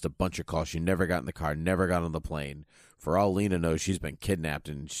 She missed a bunch of calls. She never got in the car, never got on the plane. For all Lena knows, she's been kidnapped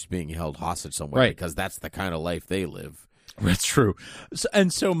and she's being held hostage somewhere because that's the kind of life they live. That's true.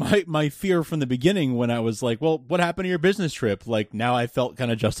 So my fear from the beginning when I was like, well, what happened to your business trip? Like, now I felt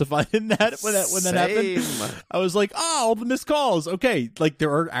kind of justified in that when that happened. I was like, all the missed calls. Okay, like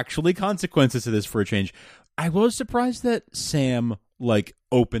there are actually consequences to this for a change. I was surprised that Sam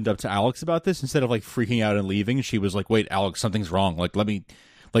opened up to Alex about this instead of freaking out and leaving. She was like, wait, Alex, something's wrong. Let me,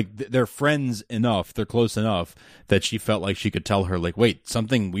 they're friends enough. They're close enough that she felt like she could tell her wait,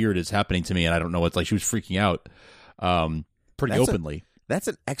 something weird is happening to me. And I don't know what, she was freaking out pretty openly. That's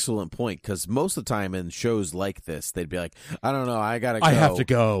an excellent point, because most of the time in shows like this, they'd be like, I don't know, I gotta go. I have to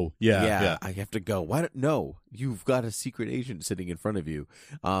go. Yeah. I have to go. No, you've got a secret agent sitting in front of you.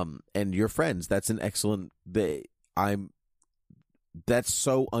 And your friends, that's an excellent, that's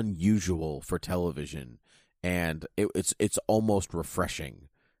so unusual for television, and it's almost refreshing.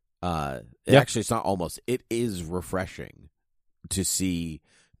 Actually, it's not almost. It is refreshing to see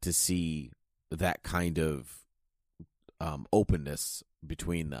that kind of openness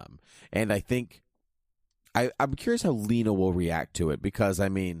between them. And I think I'm curious how Lena will react to it, because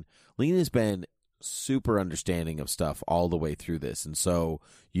Lena's been super understanding of stuff all the way through this, and so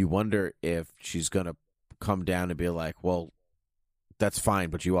you wonder if she's gonna come down and be like, well, that's fine,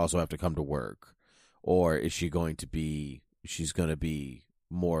 but you also have to come to work. Or is she's going to be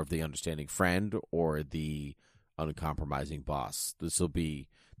more of the understanding friend or the uncompromising boss? This will be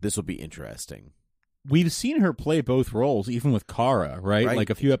interesting. We've seen her play both roles, even with Kara, right?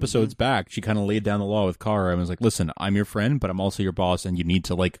 Like a few episodes back, she kind of laid down the law with Kara and was like, listen, I'm your friend, but I'm also your boss, and you need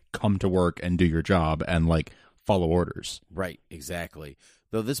to come to work and do your job and follow orders. Right, exactly.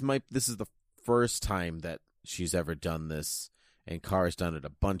 Though this is the first time that she's ever done this, and Kara's done it a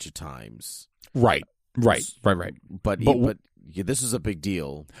bunch of times. Right. But this is a big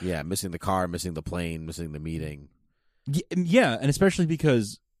deal. Yeah, missing the car, missing the plane, missing the meeting. Yeah, and especially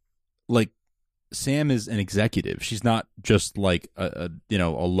because, Sam is an executive. She's not just a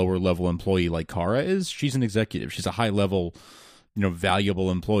lower level employee like Kara is. She's an executive. She's a high level, valuable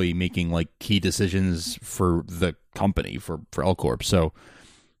employee making key decisions for the company, for L Corp. So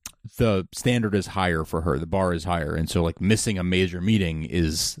the standard is higher for her. The bar is higher. And so missing a major meeting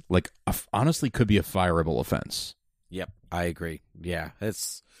is honestly could be a fireable offense. Yep, I agree. Yeah,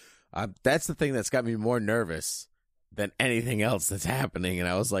 that's the thing that's got me more nervous than anything else that's happening. And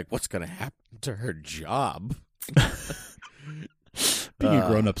I was like, what's going to happen to her job? Being a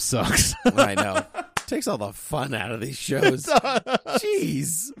grown-up sucks. I know. Takes all the fun out of these shows.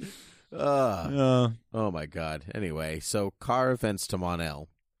 Jeez. Oh my God. Anyway, so Kara vents to Mon-El.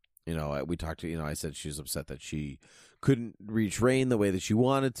 We talked to, I said she's upset that she couldn't reach Rain the way that she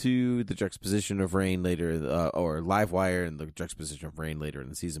wanted to, the juxtaposition of Rain later, or Livewire and the juxtaposition of Rain later in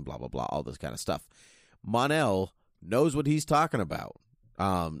the season, blah, blah, blah, all this kind of stuff. Mon-El knows what he's talking about.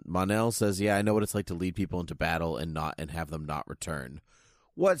 Mon-El says, yeah, I know what it's like to lead people into battle and have them not return.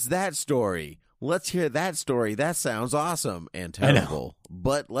 What's that story? Let's hear that story. That sounds awesome and terrible,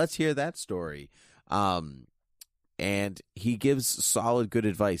 but let's hear that story. And he gives solid, good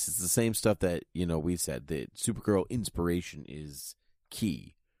advice. It's the same stuff that, we said, that Supergirl inspiration is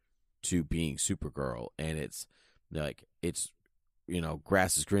key to being Supergirl. And it's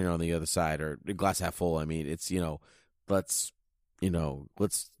grass is greener on the other side, or glass half full. I mean, it's, let's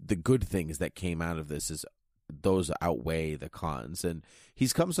the good things that came out of this is those outweigh the cons. And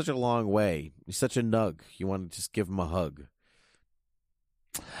he's come such a long way. He's such a nug. You want to just give him a hug.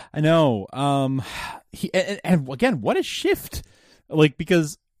 I know. And again, what a shift!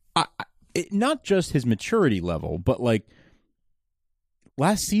 Because not just his maturity level, but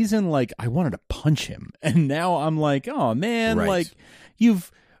last season, I wanted to punch him, and now I'm like, oh man, right.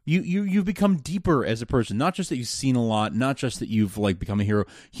 You've become deeper as a person. Not just that you've seen a lot, not just that you've become a hero.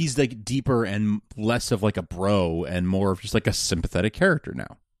 He's deeper and less of a bro and more of just a sympathetic character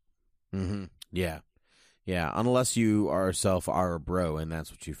now. Mm-hmm. Yeah. Yeah, unless you yourself are a bro and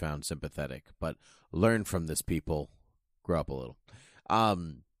that's what you found sympathetic. But learn from this, people. Grow up a little.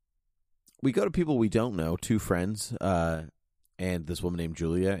 We go to people we don't know, two friends, and this woman named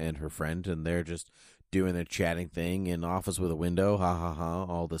Julia and her friend, and they're just doing their chatting thing in office with a window, ha ha ha,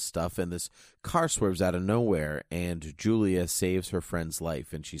 all this stuff, and this car swerves out of nowhere, and Julia saves her friend's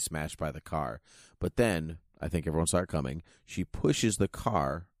life, and she's smashed by the car. But then, I think everyone saw it coming, she pushes the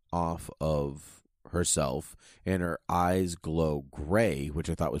car off of herself, and her eyes glow gray, which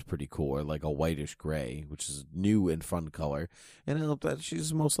I thought was pretty cool, or like a whitish gray, which is new and fun color. And I hope that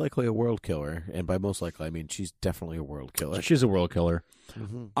she's most likely a world killer, and by most likely I mean she's definitely a world killer. She's a world killer.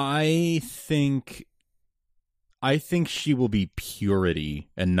 Mm-hmm. I think she will be Purity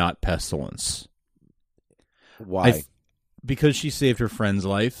and not Pestilence. Why? Because she saved her friend's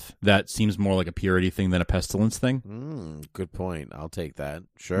life. That seems more like a Purity thing than a Pestilence thing. Good point. I'll take that.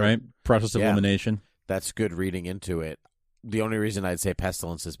 Sure. Right? Process of elimination. That's good reading into it. The only reason I'd say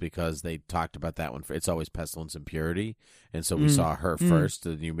Pestilence is because they talked about that one. It's always Pestilence and Purity. And so we saw her first,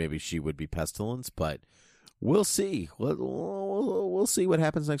 and maybe she would be Pestilence. But we'll see. We'll see what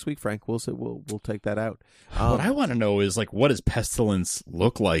happens next week, Frank. We'll see. We'll take that out. What I want to know is, like, what does Pestilence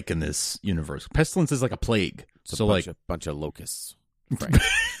look like in this universe? Pestilence is like a plague. It's so a bunch of locusts. Frank.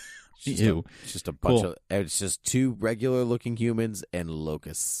 Ew. It's just a bunch of. It's just two regular looking humans and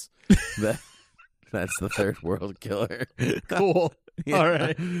locusts. That's the third world killer. Cool. Yeah. All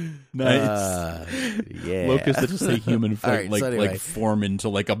right. Nice. Yeah. Locusts that just say human Right, like form into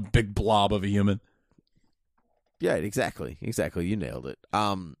like a big blob of a human. Yeah, exactly. You nailed it.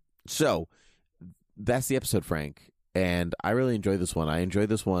 So that's the episode, Frank, and I really enjoyed this one. I enjoyed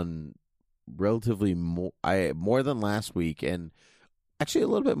this one relatively more than last week, and actually a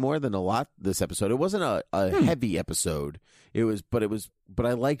little bit more than a lot this episode. It wasn't a heavy episode. But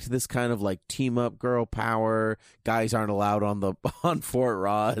I liked this kind of like team up, girl power. Guys aren't allowed on Fort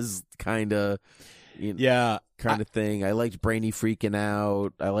Rozz kind of. Kind of thing. I liked Brainy freaking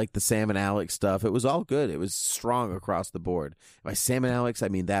out. I liked the Sam and Alex stuff. It was all good. It was strong across the board. By Sam and Alex, I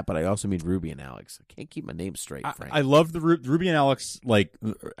mean that, but I also mean Ruby and Alex. I can't keep my name straight, Frank. I love the Ruby and Alex. Like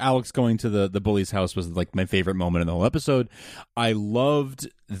Alex going to the bully's house was like my favorite moment in the whole episode. I loved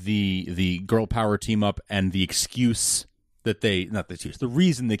the girl power team up and the excuse that the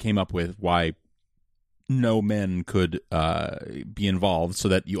reason they came up with why no men could be involved, so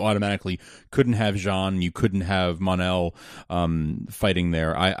that you automatically couldn't have Jean, you couldn't have Monel fighting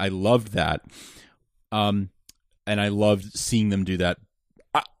there. I loved that, and I loved seeing them do that.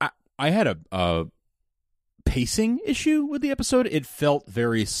 I had a pacing issue with the episode. It felt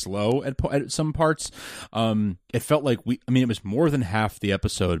very slow at some parts. It felt like it was more than half the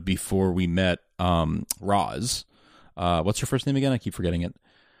episode before we met Rozz. What's her first name again? I keep forgetting it.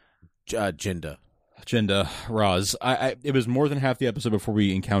 Jinda Rozz. It was more than half the episode before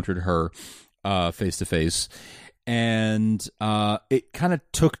we encountered her face to face, and it kind of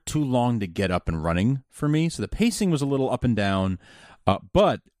took too long to get up and running for me. So the pacing was a little up and down,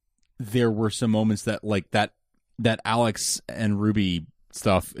 but there were some moments that like that Alex and Ruby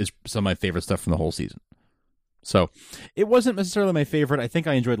stuff is some of my favorite stuff from the whole season. So it wasn't necessarily my favorite. I think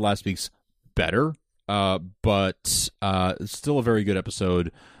I enjoyed last week's better, but still a very good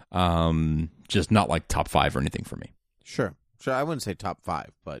episode. Just not like top 5 or anything for me. Sure. I wouldn't say top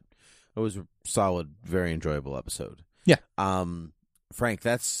 5, but it was a solid, very enjoyable episode. Yeah. Frank,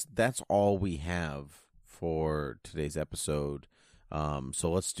 that's all we have for today's episode.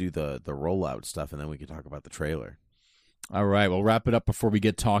 So let's do the rollout stuff, and then we can talk about the trailer. All right, we'll wrap it up before we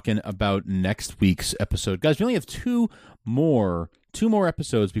get talking about next week's episode. Guys, we only have two more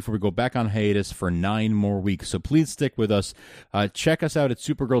episodes before we go back on hiatus for 9 more weeks, so please stick with us. Check us out at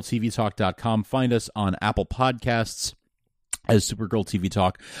supergirltvtalk.com. Find us on Apple Podcasts as Supergirl TV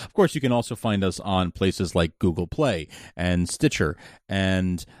Talk. Of course, you can also find us on places like Google Play and Stitcher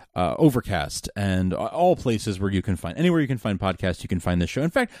and Overcast and all places where you can find, anywhere you can find podcasts, you can find this show.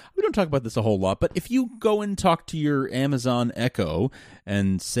 In fact, we don't talk about this a whole lot, but if you go and talk to your Amazon Echo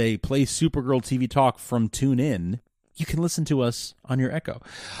and say, play Supergirl TV Talk from TuneIn, you can listen to us on your Echo,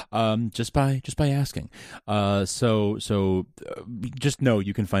 just by asking. So just know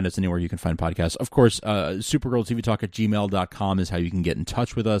you can find us anywhere you can find podcasts. Of course, supergirltvtalk@gmail.com is how you can get in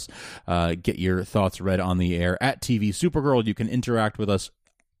touch with us, get your thoughts read on the air. At TV Supergirl, you can interact with us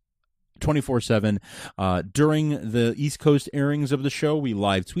 24/7. During the East Coast airings of the show, we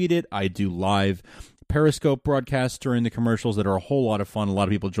live tweet it. I do live Periscope broadcasts during the commercials that are a whole lot of fun. A lot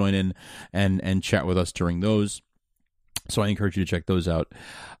of people join in and chat with us during those. So I encourage you to check those out.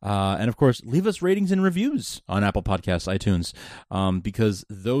 And, of course, leave us ratings and reviews on Apple Podcasts, iTunes, because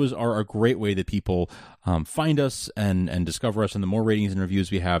those are a great way that people find us and discover us. And the more ratings and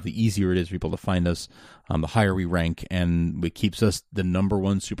reviews we have, the easier it is for people to find us, the higher we rank, and it keeps us the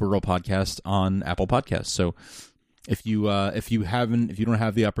 #1 Supergirl podcast on Apple Podcasts. So if you don't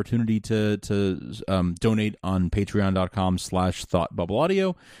have the opportunity to donate on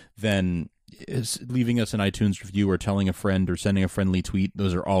patreon.com/thoughtbubbleaudio, then leaving us an iTunes review or telling a friend or sending a friendly tweet,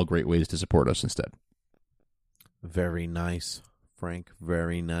 those are all great ways to support us instead. Very nice, Frank.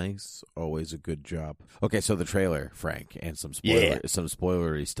 Very nice. Always a good job. Okay, so the trailer, Frank, and some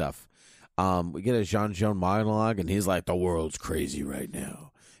spoilery stuff. We get a Jean monologue, and he's like, "The world's crazy right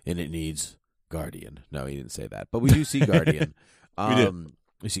now, and it needs Guardian." No, he didn't say that, but we do see Guardian.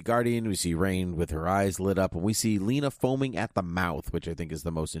 We see Guardian. We see Rain with her eyes lit up, and we see Lena foaming at the mouth, which I think is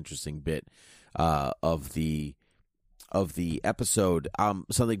the most interesting bit of the episode.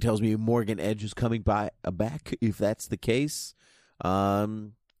 Something tells me Morgan Edge is coming back. If that's the case,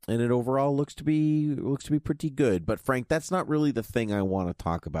 and it overall looks to be pretty good. But Frank, that's not really the thing I want to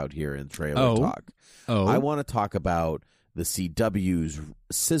talk about here in trailer talk. I want to talk about the CW's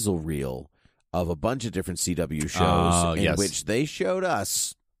sizzle reel of a bunch of different CW shows in which they showed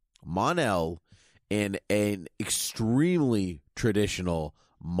us Mon-El in an extremely traditional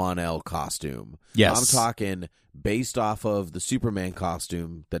Mon-El costume. Yes. I'm talking based off of the Superman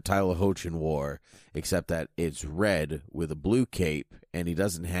costume that Tyler Hoechlin wore, except that it's red with a blue cape, and he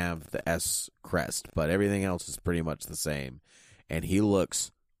doesn't have the S crest, but everything else is pretty much the same. And he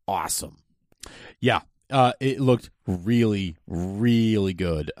looks awesome. Yeah. It looked really, really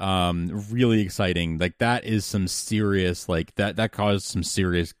good. Really exciting. Like, that is some serious, like, that caused some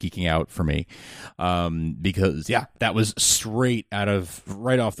serious geeking out for me. Because, that was right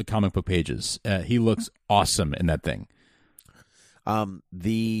off the comic book pages. He looks awesome in that thing.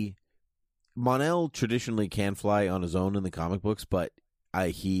 The Mon-El traditionally can fly on his own in the comic books, but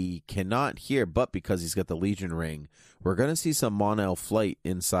he cannot here, but because he's got the Legion ring, we're going to see some Mon-El flight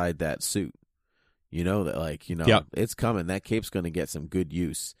inside that suit. You know that, It's coming. That cape's going to get some good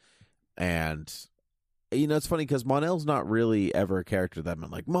use. And, it's funny because Mon-El's not really ever a character that I'm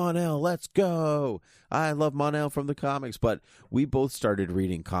like, Mon-El, let's go. I love Mon-El from the comics. But we both started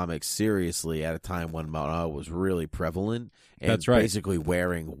reading comics seriously at a time when Mon-El was really prevalent. And That's right. Basically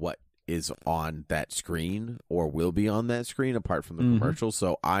wearing what is on that screen or will be on that screen apart from the commercial.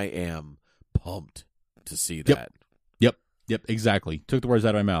 So I am pumped to see that. Yep, exactly. Took the words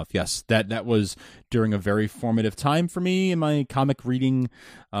out of my mouth. Yes, that was during a very formative time for me in my comic reading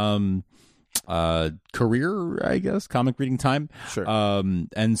career, I guess, comic reading time. Sure.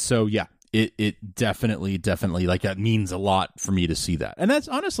 And so, it definitely, like, that means a lot for me to see that. And that's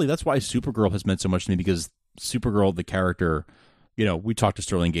why Supergirl has meant so much to me, because Supergirl, the character, we talked to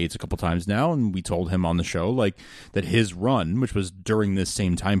Sterling Gates a couple times now, and we told him on the show, like, that his run, which was during this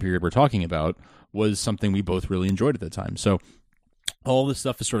same time period we're talking about, was something we both really enjoyed at the time. So all this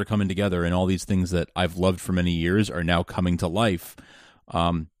stuff is sort of coming together, and all these things that I've loved for many years are now coming to life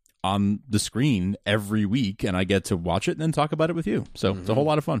on the screen every week, and I get to watch it and then talk about it with you. So It's a whole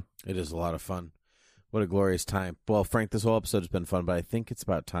lot of fun. It is a lot of fun. What a glorious time. Well, Frank, this whole episode has been fun, but I think it's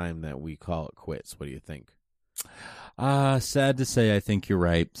about time that we call it quits. What do you think? Sad to say, I think you're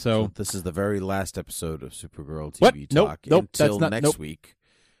right. So this is the very last episode of Supergirl TV Talk nope, until that's not, next week.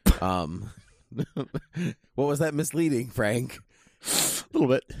 What was that misleading, Frank? A little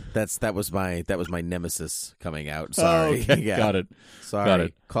bit. That was my nemesis coming out. Sorry. Oh, okay. Yeah. Got it. Sorry. Got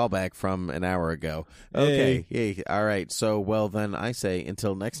it. Callback from an hour ago. Okay. Hey. All right. So, well, then I say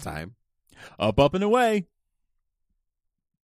until next time. Up and away.